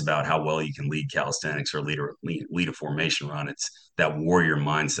not just about how well you can lead calisthenics or lead a formation run. It's that warrior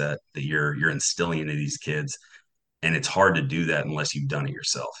mindset that you're instilling into these kids, and it's hard to do that unless you've done it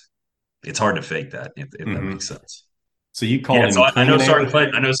yourself. It's hard to fake that, if that hmm. makes sense. So you called Yeah, so him I know Sergeant Klinginator,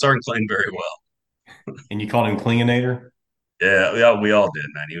 Clayton. I know Sergeant Clayton very well. and you called him Klinginator. Yeah, we all did,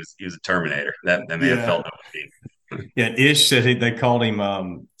 man. He was a Terminator. That man felt Yeah, no pain. yeah. Ish said they called him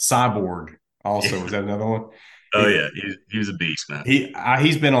Cyborg. Also, was Yeah. that another one? Oh He yeah, he was a beast, man.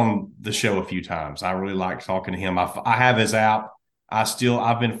 he's been on the show a few times. I really like talking to him. I have his app.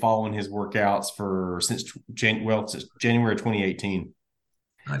 I've been following his workouts since January 2018.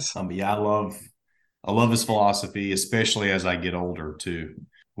 Nice. But yeah, I love his philosophy, especially as I get older too,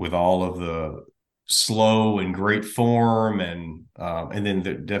 with all of the slow and great form and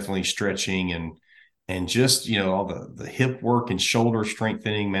then definitely stretching and just all the hip work and shoulder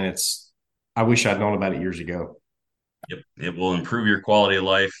strengthening. Man, I wish I'd known about it years ago. Yep, it will improve your quality of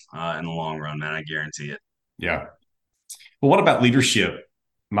life in the long run, man. I guarantee it. Yeah. Well, what about leadership,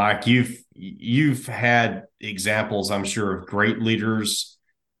 Mike? You've had examples, I'm sure, of great leaders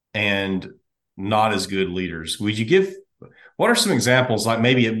and not as good leaders. Would you give what are some examples, like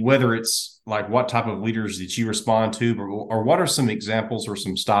maybe whether it's like what type of leaders that you respond to, or what are some examples or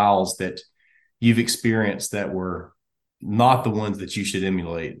some styles that you've experienced that were not the ones that you should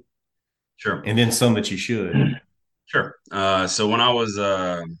emulate, Sure, and then some that you should? sure. So when I was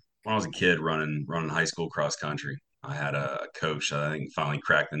a kid running high school cross country, I had a coach that I think finally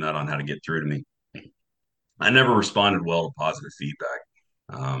cracked the nut on how to get through to me. I never responded well to positive feedback.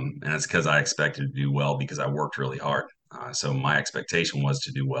 And it's because I expected to do well because I worked really hard. So my expectation was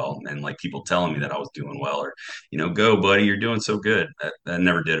to do well, and like people telling me that I was doing well, or go buddy, you're doing so good. That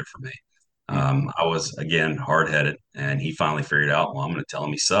never did it for me. I was again hard headed, and he finally figured out, well, I'm going to tell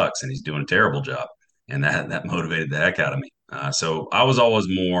him he sucks and he's doing a terrible job, and that motivated the heck out of me. So I was always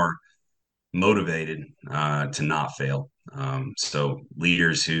more motivated to not fail. So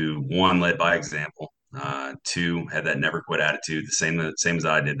leaders who one led by example, two had that never quit attitude, the same as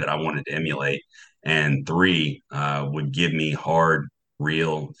I did that I wanted to emulate, and three would give me hard,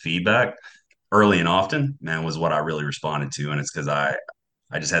 real feedback early and often. Man, was what I really responded to, and it's because I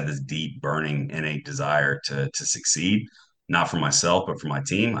just had this deep, burning, innate desire to succeed, not for myself but for my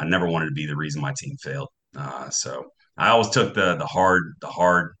team. I never wanted to be the reason my team failed. So I always took the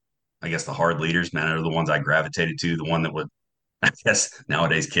hard I guess the hard leaders, man, are the ones I gravitated to. The one that would, I guess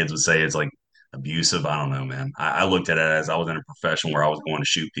nowadays kids would say is like abusive. I don't know, man. I looked at it as I was in a profession where I was going to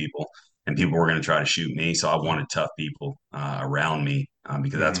shoot people and people were going to try to shoot me. So I wanted tough people around me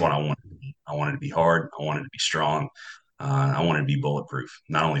because that's what I Mm-hmm. wanted to be. I wanted to be hard. I wanted to be strong. I wanted to be bulletproof,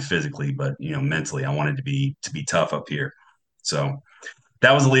 not only physically, but, mentally. I wanted to be tough up here. So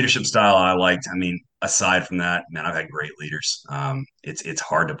that was a leadership style I liked. I mean, aside from that, man, I've had great leaders. It's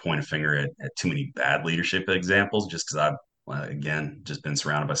hard to point a finger at too many bad leadership examples just because Well, again, just been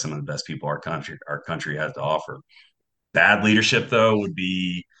surrounded by some of the best people our country has to offer. Bad leadership, though, would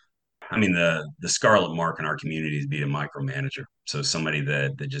be, I mean, the scarlet mark in our community is being a micromanager. So somebody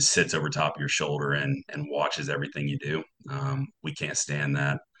that just sits over top of your shoulder and watches everything you do. We can't stand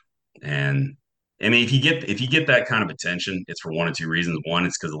that. And I mean, if you get that kind of attention, it's for one of two reasons. One,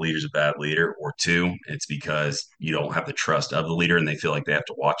 it's because the leader's a bad leader, or two, it's because you don't have the trust of the leader and they feel like they have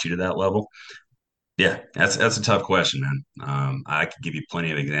to watch you to that level. Yeah, that's a tough question, man. I could give you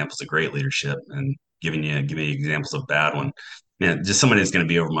plenty of examples of great leadership, and giving you examples of bad one. Man, just somebody that's going to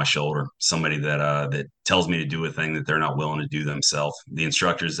be over my shoulder, somebody that tells me to do a thing that they're not willing to do themselves. The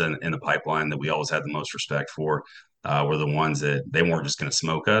instructors in the pipeline that we always had the most respect for were the ones that they weren't just going to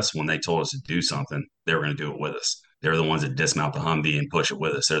smoke us when they told us to do something; they were going to do it with us. They're the ones that dismount the Humvee and push it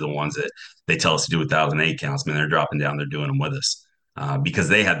with us. They're the ones that they tell us to do 1,008 counts. Man, they're dropping down, they're doing them with us because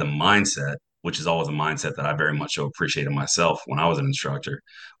they had the mindset, which is always a mindset that I very much so appreciated myself when I was an instructor,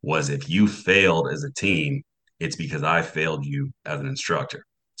 was if you failed as a team, it's because I failed you as an instructor.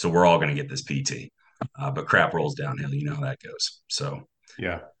 So we're all going to get this PT. But crap rolls downhill. You know how that goes. So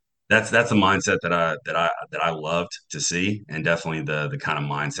Yeah. that's the mindset that I loved to see, and definitely the kind of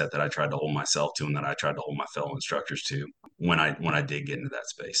mindset that I tried to hold myself to, and that I tried to hold my fellow instructors to when I did get into that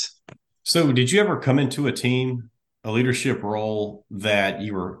space. So, did you ever come into a team, a leadership role that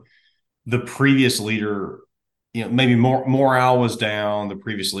you were the previous leader, maybe morale was down. The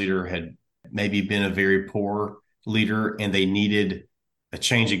previous leader had maybe been a very poor leader and they needed a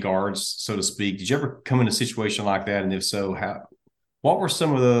change of guards, so to speak. Did you ever come in a situation like that? And if so, what were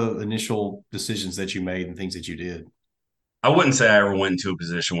some of the initial decisions that you made and things that you did? I wouldn't say I ever went into a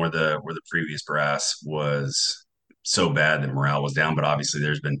position where the previous brass was so bad that morale was down, but obviously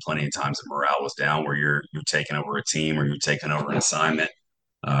there's been plenty of times that morale was down where you're taking over a team or you're taking over an assignment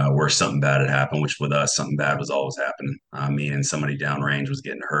where something bad had happened, which with us something bad was always happening. Meaning somebody downrange was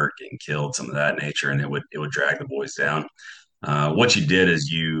getting hurt, getting killed, some of that nature, and it would drag the boys down. What you did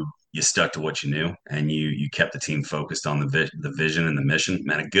is you stuck to what you knew and you kept the team focused on the vision and the mission.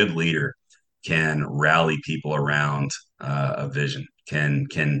 Man, a good leader can rally people around a vision,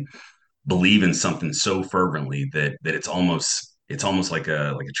 can believe in something so fervently that it's almost like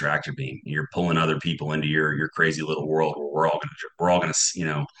a tractor beam. You're pulling other people into your crazy little world where we're all gonna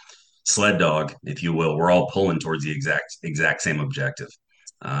sled dog, if you will. We're all pulling towards the exact same objective.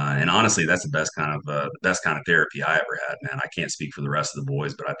 And honestly, that's the best kind of therapy I ever had, man. I can't speak for the rest of the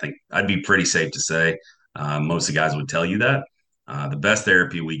boys, but I think I'd be pretty safe to say most of the guys would tell you that. The best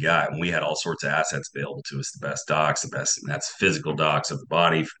therapy we got, and we had all sorts of assets available to us, the best docs, the best, and that's physical docs of the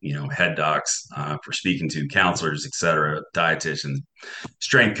body, head docs for speaking to counselors, et cetera, dietitians,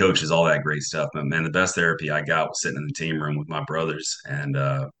 strength coaches, all that great stuff. But man, the best therapy I got was sitting in the team room with my brothers and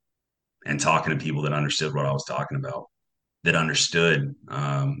talking to people that understood what I was talking about, that understood.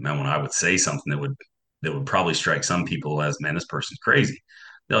 And when I would say something that would probably strike some people as, man, this person's crazy.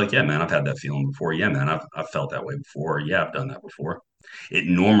 They're like, yeah, man, I've had that feeling before. Yeah, man, I've felt that way before. Yeah, I've done that before. It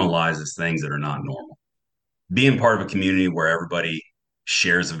normalizes things that are not normal. Being part of a community where everybody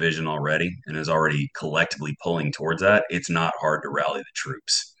shares a vision already and is already collectively pulling towards that, it's not hard to rally the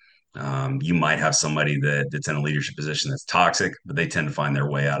troops. You might have somebody that's in a leadership position that's toxic, but they tend to find their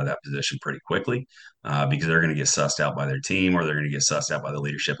way out of that position pretty quickly because they're going to get sussed out by their team or they're going to get sussed out by the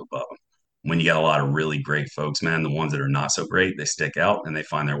leadership above them. When you got a lot of really great folks, man, the ones that are not so great, they stick out and they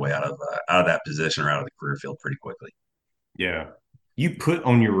find their way out of that position or out of the career field pretty quickly. Yeah. You put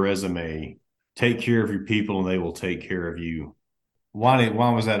on your resume, take care of your people and they will take care of you. Why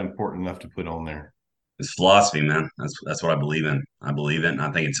was that important enough to put on there? It's philosophy, man. That's what I believe in. I believe it, and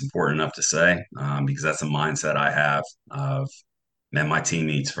I think it's important enough to say because that's a mindset I have of, man, my team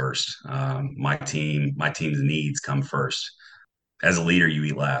eats first. My team's needs come first. As a leader, you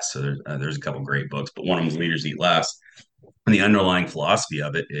eat last. So there's a couple great books, but one of them is Leaders Eat Last. And the underlying philosophy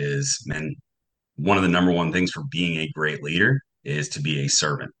of it is, man, one of the number one things for being a great leader is to be a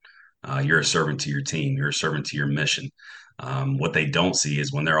servant. You're a servant to your team. You're a servant to your mission. What they don't see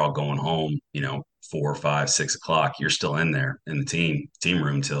is when they're all going home, 4, 5, 6 o'clock, you're still in there in the team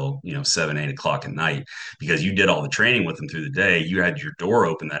room till 7, 8 o'clock at night because you did all the training with them through the day. You had your door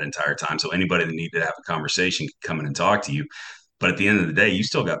open that entire time, so anybody that needed to have a conversation could come in and talk to you. But at the end of the day, you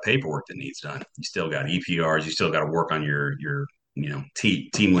still got paperwork that needs done. You still got EPRs. You still got to work on your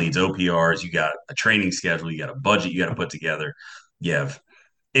team leads, OPRs. You got a training schedule. You got a budget you got to put together. You have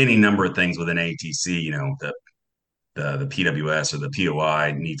any number of things within ATC. The PWS or the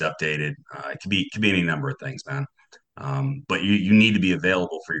POI needs updated. It could be any number of things, man. But you need to be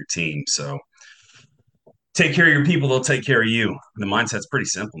available for your team. So take care of your people; they'll take care of you. The mindset's pretty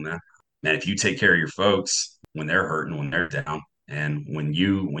simple, man. Man, if you take care of your folks, when they're hurting, when they're down. And when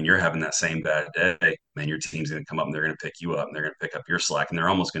you're having that same bad day, man, your team's going to come up and they're going to pick you up and they're going to pick up your slack and they're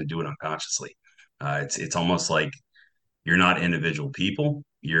almost going to do it unconsciously. It's almost like you're not individual people.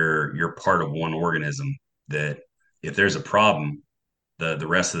 You're part of one organism that if there's a problem, the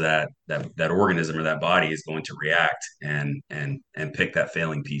rest of that organism or that body is going to react and pick that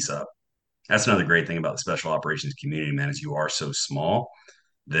failing piece up. That's another great thing about the special operations community, man, is you are so small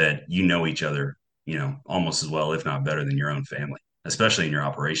that you know each other, almost as well, if not better than your own family, especially in your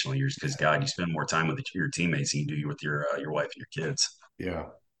operational years. Because God, you spend more time with your teammates than you do with your wife and your kids. Yeah.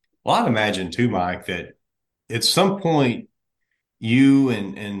 Well, I'd imagine too, Mike, that at some point you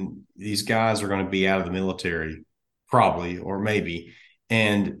and these guys are going to be out of the military, probably, or maybe,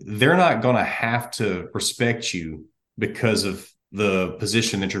 and they're not going to have to respect you because of the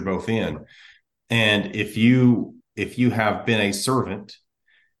position that you're both in. And if you have been a servant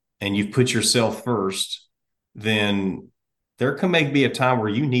and you've put yourself first, then there can maybe be a time where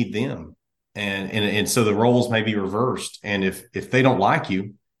you need them. And so the roles may be reversed. And if they don't like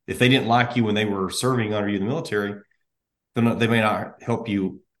you, if they didn't like you when they were serving under you in the military, then they may not help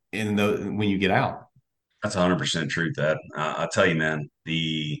you when you get out. That's 100% truth. That I'll tell you, man.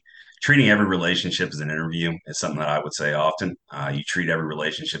 The treating every relationship as an interview is something that I would say often. You treat every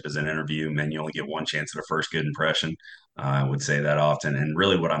relationship as an interview, man. You only get one chance at a first good impression. I would say that often, and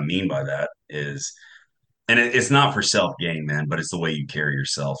really, what I mean by that is, and it's not for self gain, man, but it's the way you carry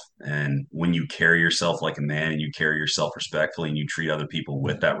yourself. And when you carry yourself like a man, and you carry yourself respectfully, and you treat other people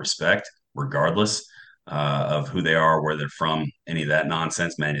with that respect, regardless of who they are, where they're from, any of that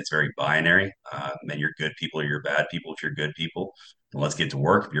nonsense, man. It's very binary. Man, you're good people or you're bad people. If you're good people, then let's get to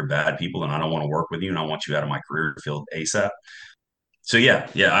work. If you're bad people, then I don't want to work with you, and I want you out of my career field ASAP. So yeah,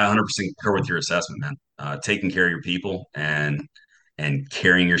 I 100% concur with your assessment, man. Taking care of your people and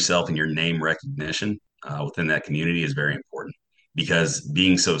carrying yourself and your name recognition within that community is very important because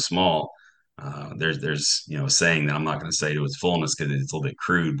being so small, there's a saying that I'm not going to say to its fullness because it's a little bit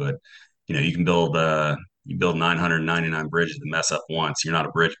crude, but you can build 999 bridges to mess up once. You're not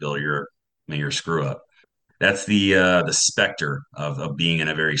a bridge builder. You're a screw up. That's the specter of being in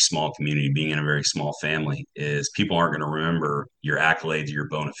a very small community, being in a very small family, is people aren't going to remember your accolades, your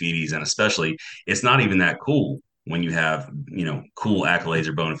bona fides, and especially it's not even that cool when you have cool accolades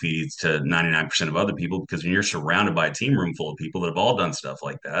or bona fides to 99% of other people, because when you're surrounded by a team room full of people that have all done stuff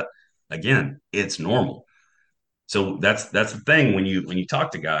like that, again, it's normal. So that's the thing when you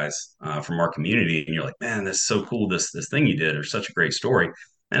talk to guys from our community and you're like, man, that's so cool, this thing you did, or such a great story.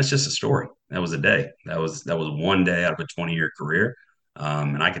 And it's just a story. That was a day. That was one day out of a 20-year career.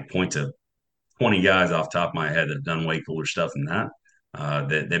 And I could point to 20 guys off the top of my head that have done way cooler stuff than that.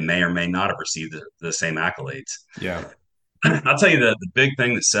 That may or may not have received the same accolades. Yeah. I'll tell you the big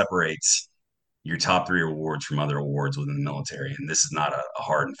thing that separates your top three awards from other awards within the military, and this is not a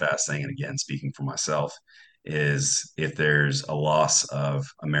hard and fast thing, and again, speaking for myself, is if there's a loss of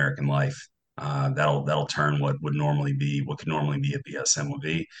American life, that'll turn what could normally be a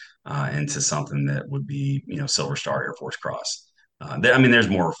BSMOV into something that would be Silver Star Air Force Cross. There's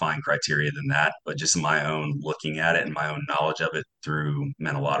more refined criteria than that, but just my own looking at it and my own knowledge of it through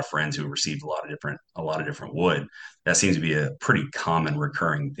a lot of friends who received a lot of different wood. That seems to be a pretty common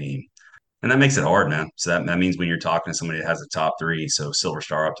recurring theme. And that makes it hard, man. So that means when you're talking to somebody that has a top three, so Silver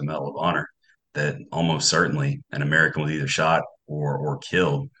Star up to Medal of Honor, that almost certainly an American was either shot or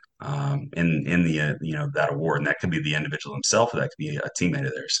killed in the that award, and that could be the individual himself, or that could be a teammate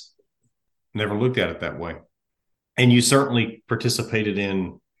of theirs. Never looked at it that way. And you certainly participated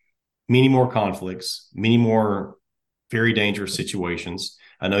in many more conflicts, many more very dangerous situations.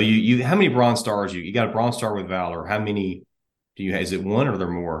 I know you how many Bronze Stars you got a Bronze Star with Valor. How many do you have? Is it one or are there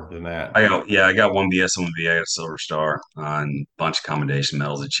more than that? I got one BS1V. I got a Silver Star on a bunch of commendation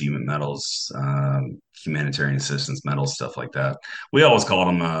medals, achievement medals, humanitarian assistance medals, stuff like that. We always called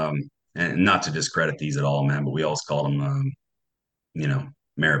them, and not to discredit these at all, man, but we always called them,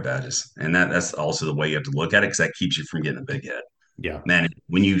 merit badges, and that's also the way you have to look at it because that keeps you from getting a big head. Yeah. Man,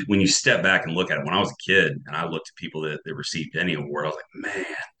 when you step back and look at it, when I was a kid and I looked at people that received any award, I was like, man,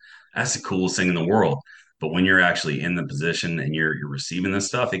 that's the coolest thing in the world. But when you're actually in the position and you're receiving this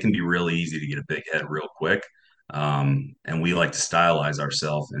stuff, it can be really easy to get a big head real quick. And we like to stylize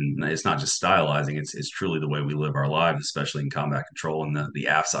ourselves, and it's not just stylizing; it's truly the way we live our lives, especially in combat control and the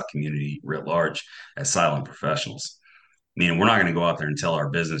AFSOC community writ large as silent professionals. Meaning we're not going to go out there and tell our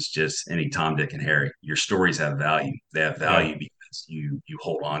business just any Tom, Dick, and Harry. Your stories have value. They have value because you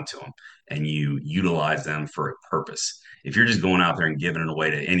hold on to them and you utilize them for a purpose. If you're just going out there and giving it away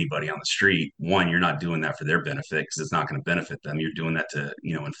to anybody on the street, one, you're not doing that for their benefit because it's not going to benefit them. You're doing that to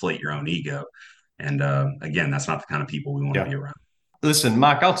inflate your own ego. And again, that's not the kind of people we want to Yeah. be around. Listen,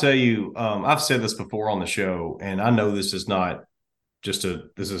 Mike, I'll tell you, I've said this before on the show, and I know this is not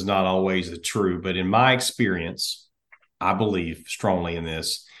always the true, but in my experience, I believe strongly in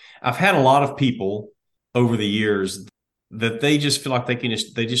this. I've had a lot of people over the years that they just feel like they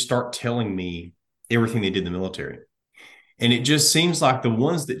just start telling me everything they did in the military. And it just seems like the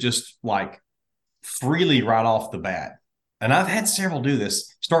ones that just like freely right off the bat, and I've had several do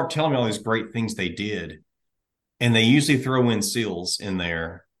this, start telling me all these great things they did. And they usually throw in SEALs in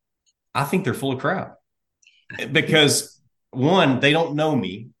there. I think they're full of crap because one, they don't know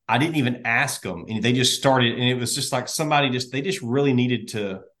me. I didn't even ask them, and they just started, and it was just like they just really needed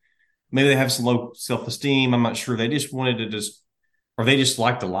to. Maybe they have some low self esteem. I'm not sure. They just wanted to or they just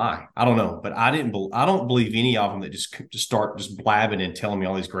like to lie. I don't know, but I don't believe any of them that just start just blabbing and telling me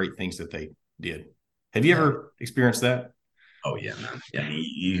all these great things that they did. Have you ever experienced that? Oh yeah, man. Yeah,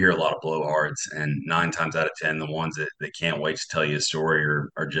 you hear a lot of blowhards, and 9 times out of 10, the ones that can't wait to tell you a story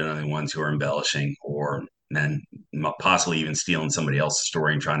are generally the ones who are embellishing or then possibly even stealing somebody else's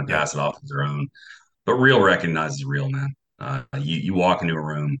story and trying to Yeah. pass it off as their own. But real recognizes real, man. You walk into a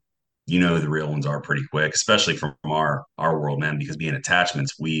room, you know who the real ones are pretty quick, especially from our world, man. Because being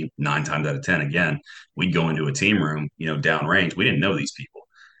attachments, we 9 times out of 10, again, we'd go into a team room, downrange. We didn't know these people,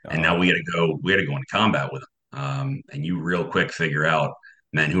 and now Uh, we had to go into combat with them. And you real quick figure out,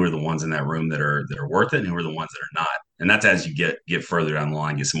 man, who are the ones in that room that are worth it, and who are the ones that are not. And that's as you get further down the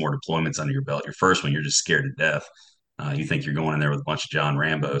line, get some more deployments under your belt. Your first one, you're just scared to death. You think you're going in there with a bunch of John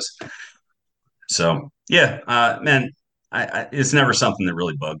Rambos. So yeah, man, it's never something that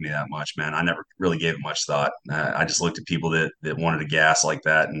really bugged me that much, man. I never really gave it much thought. I just looked at people that wanted to gas like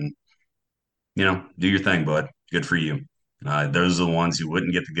that, and do your thing, bud. Good for you. Those are the ones who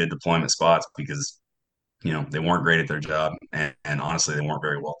wouldn't get the good deployment spots because they weren't great at their job, and honestly, they weren't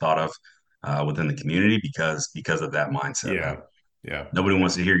very well thought of within the community because of that mindset, man. yeah. Yeah. Nobody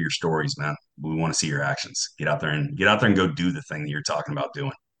wants to hear your stories, man. We want to see your actions. Get out there and go do the thing that you're talking about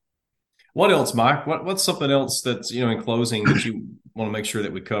doing. What else, Mike? What's something else that's, in closing that you want to make sure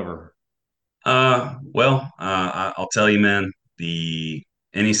that we cover? I'll tell you, man. The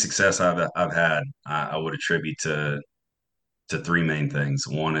Any success I've had, I would attribute to three main things.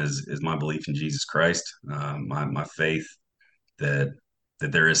 One is my belief in Jesus Christ, my faith that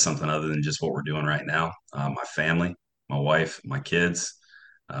there is something other than just what we're doing right now. My family, my wife, my kids.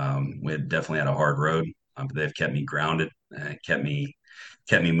 We had definitely had a hard road, but they've kept me grounded and kept me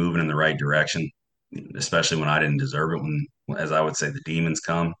moving in the right direction, especially when I didn't deserve it. When, as I would say, the demons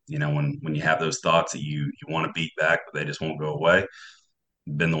come. When you have those thoughts that you want to beat back, but they just won't go away.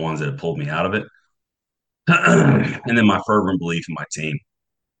 Been the ones that have pulled me out of it, and then my fervent belief in my team.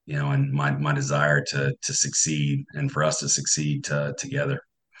 And my desire to succeed and for us to succeed together.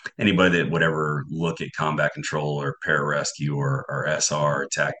 Anybody that would ever look at combat control or pararescue or SR or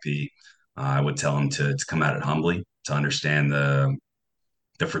TACP, I would tell them to come at it humbly, to understand the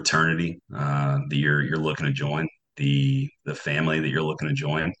fraternity that you're looking to join, the family that you're looking to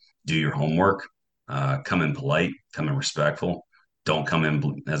join. Do your homework. Come in polite. Come in respectful. Don't come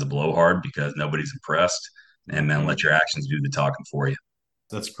in as a blowhard because nobody's impressed. And then let Mhm. your actions do the talking for you.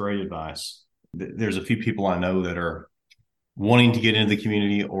 That's great advice. There's a few people I know that are wanting to get into the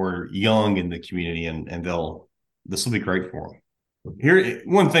community or young in the community, and this will be great for them. Here,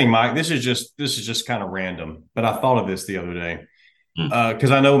 one thing, Mike. This is just kind of random, but I thought of this the other day Mm.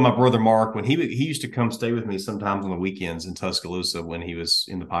 because I know my brother Mark when he used to come stay with me sometimes on the weekends in Tuscaloosa when he was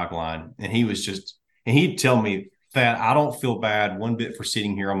in the pipeline, and he'd tell me that I don't feel bad one bit for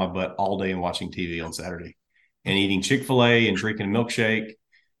sitting here on my butt all day and watching TV on Saturday and eating Chick-fil-A and drinking a milkshake.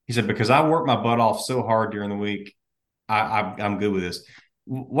 He said, because I work my butt off so hard during the week, I'm good with this.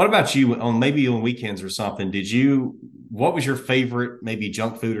 What about you maybe on weekends or something? What was your favorite, maybe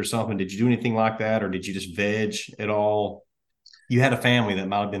junk food or something? Did you do anything like that? Or did you just veg at all? You had a family that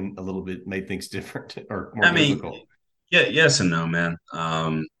might have been a little bit made things different or more I mean, difficult. yeah, yes and no, man.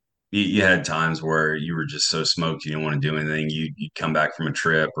 You had times where you were just so smoked you didn't want to do anything. You'd come back from a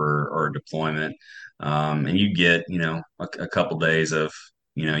trip or a deployment, and you get a couple days of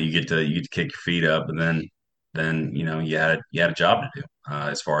you get to kick your feet up, and then you had a job to do.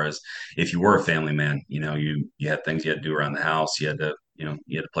 As far as if you were a family man, you had things you had to do around the house. You had to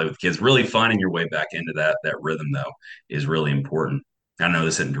play with kids. Really finding your way back into that rhythm though is really important. I know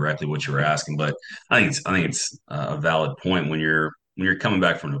this isn't directly what you were asking, but I think it's a valid point when you're coming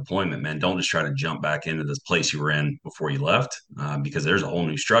back from deployment, man. Don't just try to jump back into this place you were in before you left, because there's a whole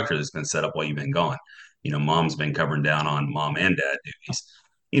new structure that's been set up while you've been gone. Mom's been covering down on mom and dad duties.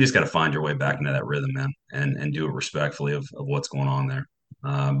 You just got to find your way back into that rhythm, man, and do it respectfully of what's going on there.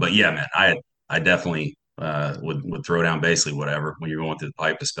 But yeah, man, I definitely would throw down basically whatever when you're going through the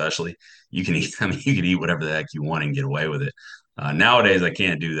pipe, especially. You can eat. I mean, you can eat whatever the heck you want and get away with it. Nowadays, I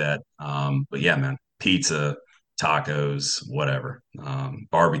can't do that. But yeah, man, pizza, tacos, whatever.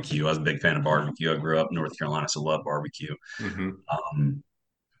 Barbecue. I was a big fan of barbecue. I grew up in North Carolina, so love barbecue. Hmm. Um,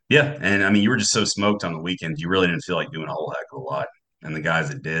 yeah, and I mean, you were just so smoked on the weekends, you really didn't feel like doing a whole heck of a lot. And the guys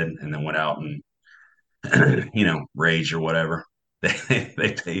that did, and then went out and rage or whatever,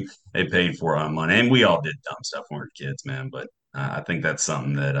 they paid for it on money, and we all did dumb stuff when we were kids, man. But I think that's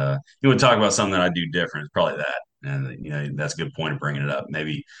something that you would talk about something that I do different. It's probably that, and that's a good point of bringing it up.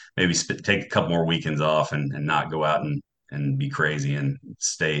 Maybe take a couple more weekends off and not go out and be crazy and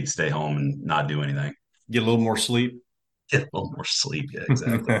stay home and not do anything. Get a little more sleep. Get a little more sleep. Yeah,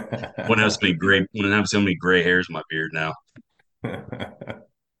 exactly. Wouldn't have so many gray hairs in my beard now.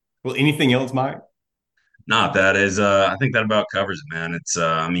 Well, anything else, Mike? Not that is I think that about covers it, man. It's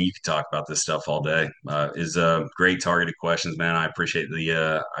I mean, you could talk about this stuff all day. Is great targeted questions, man. I appreciate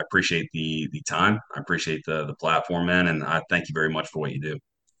the time. I appreciate the platform, man, and I thank you very much for what you do.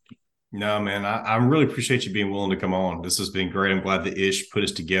 No, man, I really appreciate you being willing to come on. This has been great. I'm glad that Ish put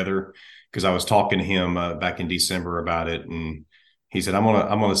us together because I was talking to him back in December about it, and he said, I'm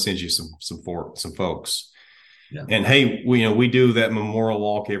gonna send you some folks. Yeah. And hey, we do that Memorial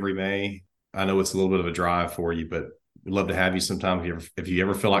Walk every May. I know it's a little bit of a drive for you, but we'd love to have you sometime if you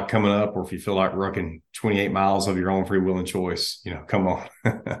ever feel like coming up, or if you feel like rucking 28 miles of your own free will and choice. Come on.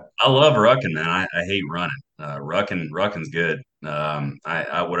 I love rucking, man. I hate running. Rucking's good. I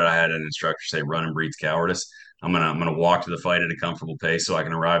had an instructor say, running breeds cowardice. I'm gonna walk to the fight at a comfortable pace so I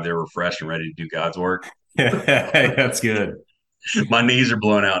can arrive there refreshed and ready to do God's work. That's good. My knees are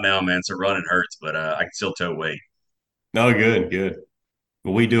blown out now, man. So running hurts, but I can still tote weight. No, good.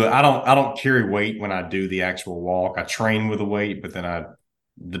 But we do it. I don't carry weight when I do the actual walk. I train with the weight, but then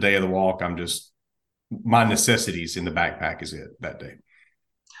the day of the walk, my necessities in the backpack is it that day.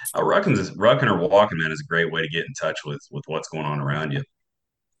 Rucking or walking, man, is a great way to get in touch with what's going on around you.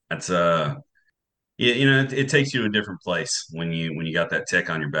 That's yeah, it takes you to a different place when you got that tick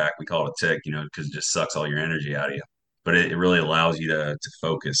on your back. We call it a tick, because it just sucks all your energy out of you. But it really allows you to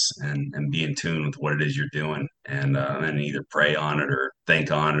focus and be in tune with what it is you're doing, and either pray on it or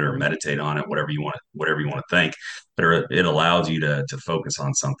think on it or meditate on it, whatever you want to think. But it allows you to focus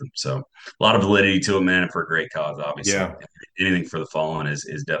on something. So a lot of validity to it, man, and for a great cause, obviously. Yeah. Anything for the fallen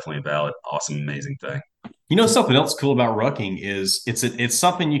is definitely a valid, awesome, amazing thing. Something else cool about rucking is it's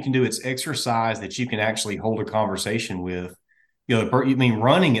something you can do. It's exercise that you can actually hold a conversation with.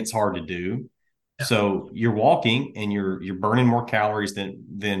 Running, it's hard to do. Yeah. So you're walking and you're burning more calories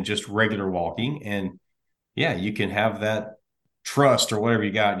than just regular walking. And yeah, you can have that trust or whatever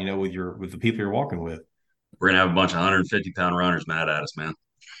you got, with the people you're walking with. We're gonna have a bunch of 150-pound runners mad at us, man.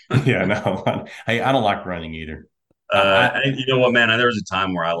 Yeah, no. Hey, I don't like running either. You know what, man? There was a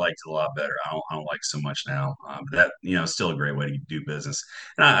time where I liked it a lot better. I don't like so much now. But that, still a great way to do business.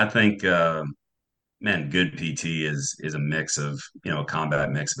 And I think, man, good PT is a mix of, a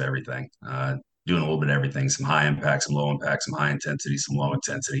combat mix of everything. Doing a little bit of everything, some high impact, some low impact, some high intensity, some low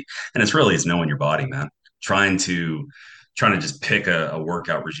intensity. And it's knowing your body, man. Trying to just pick a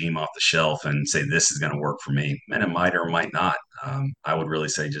workout regime off the shelf and say, this is going to work for me. And it might or might not. I would really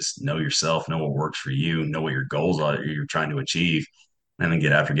say just know yourself, know what works for you, know what your goals are you're trying to achieve, and then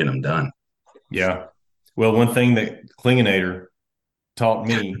get after getting them done. Yeah. Well, one thing that Klinginator taught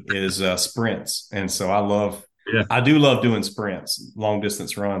me is sprints. And so I do love doing sprints. Long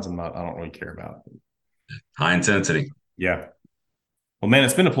distance runs, I don't really care about. High intensity. Yeah. Well, man,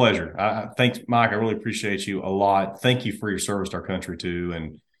 it's been a pleasure. Thanks, Mike. I really appreciate you a lot. Thank you for your service to our country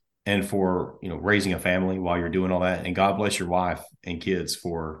too, and for raising a family while you're doing all that. And God bless your wife and kids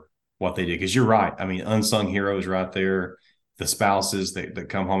for what they did. Because you're right. I mean, unsung heroes right there. The spouses that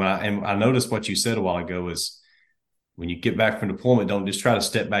come home, and I noticed what you said a while ago is when you get back from deployment, don't just try to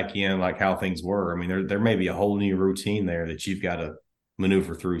step back in like how things were. I mean, there may be a whole new routine there that you've got to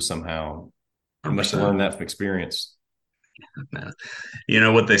maneuver through somehow. You must have learned that from experience. Man. You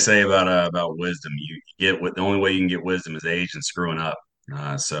know what they say about wisdom. The only way you can get wisdom is age and screwing up.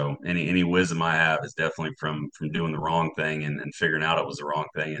 So any wisdom I have is definitely from doing the wrong thing and figuring out it was the wrong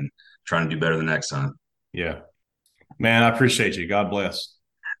thing and trying to do better the next time. Yeah, man, I appreciate you. God bless.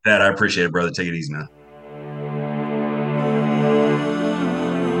 Dad, I appreciate it, brother. Take it easy, man.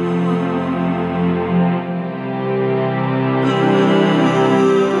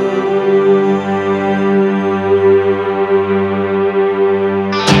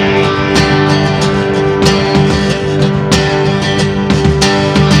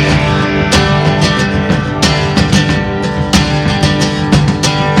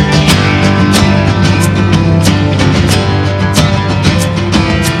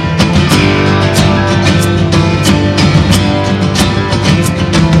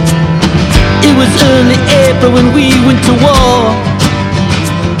 was early April when we went to war.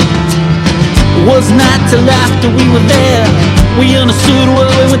 It was not till after we were there we understood what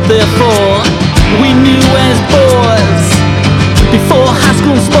we went there for. We knew as boys, before high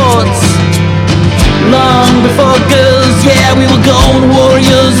school sports, long before girls, yeah, we were gone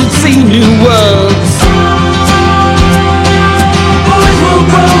warriors and see new worlds. Boys will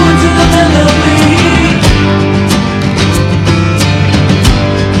grow into the melody.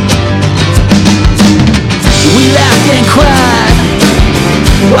 We laughed and cried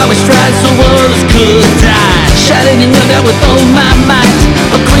while we strived so others could die. Shouting and yelled out with all my might,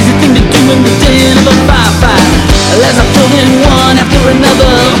 a crazy thing to do in the den of a firefight. As I filled in one after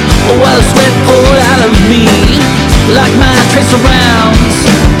another, while the sweat poured out of me, like my tracer rounds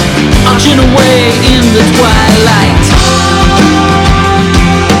arching away in the twilight.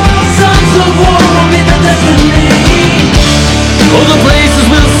 Sons of war will be the destiny. All the places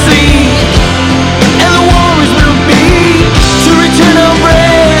we'll see, and the wars will be to return our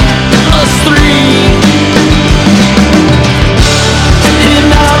bread, us three. In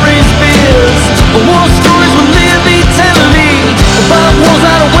our raised beers, war stories will live eternally. About wars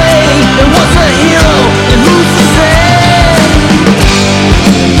out of way, and what's a hero, and who's to say?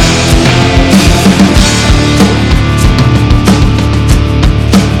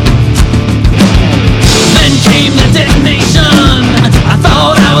 Then came the detonation. I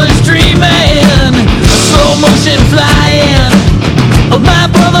thought I was dreaming, a slow motion flying of my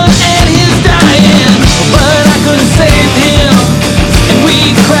brother and his dying, but I couldn't save him, and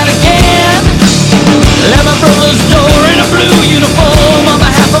we cried again. At my brother's door in a blue uniform, on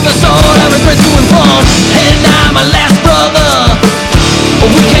behalf of us all I regret to inform, and I'm my last brother.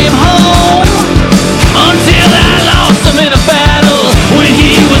 We came home until I lost him in a battle when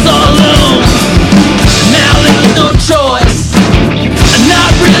he was all alone. Now there's no choice, not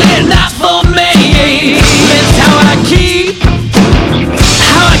really, not for me. That's how I keep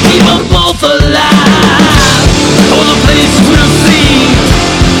them both alive. All the places we'll see,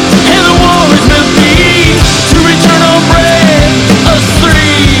 and the wars will be to return our bread, us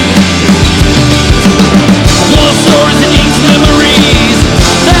three. War stories and inks memories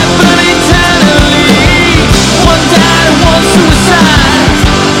that burn eternally. One died and one suicide,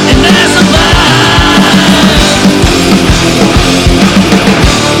 and I survived.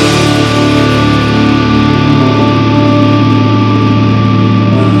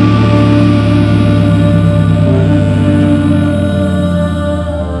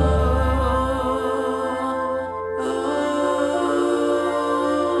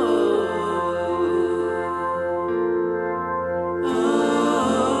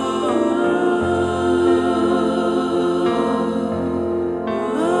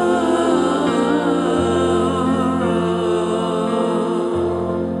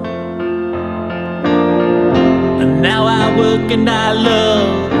 And now I work and I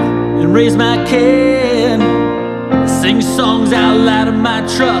love and raise my kid. Sing songs out loud in my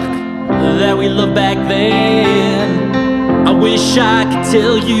truck that we loved back then. I wish I could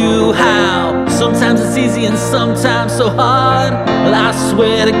tell you how. Sometimes it's easy and sometimes so hard. Well, I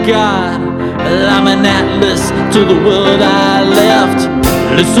swear to God, I'm an atlas to the world I left.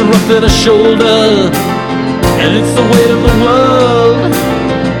 It's a rough at a shoulder, and it's the weight of the world.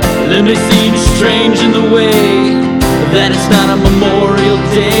 It may seem strange in the way that it's not a Memorial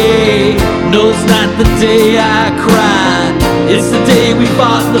Day. No, it's not the day I cried. It's the day we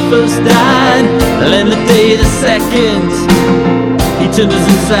fought, the first died, and the day the second he turned his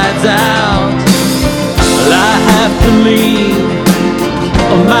insides out. Well, I have to leave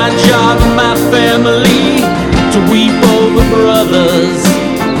my job and my family to weep over brothers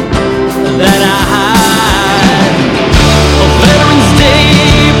that I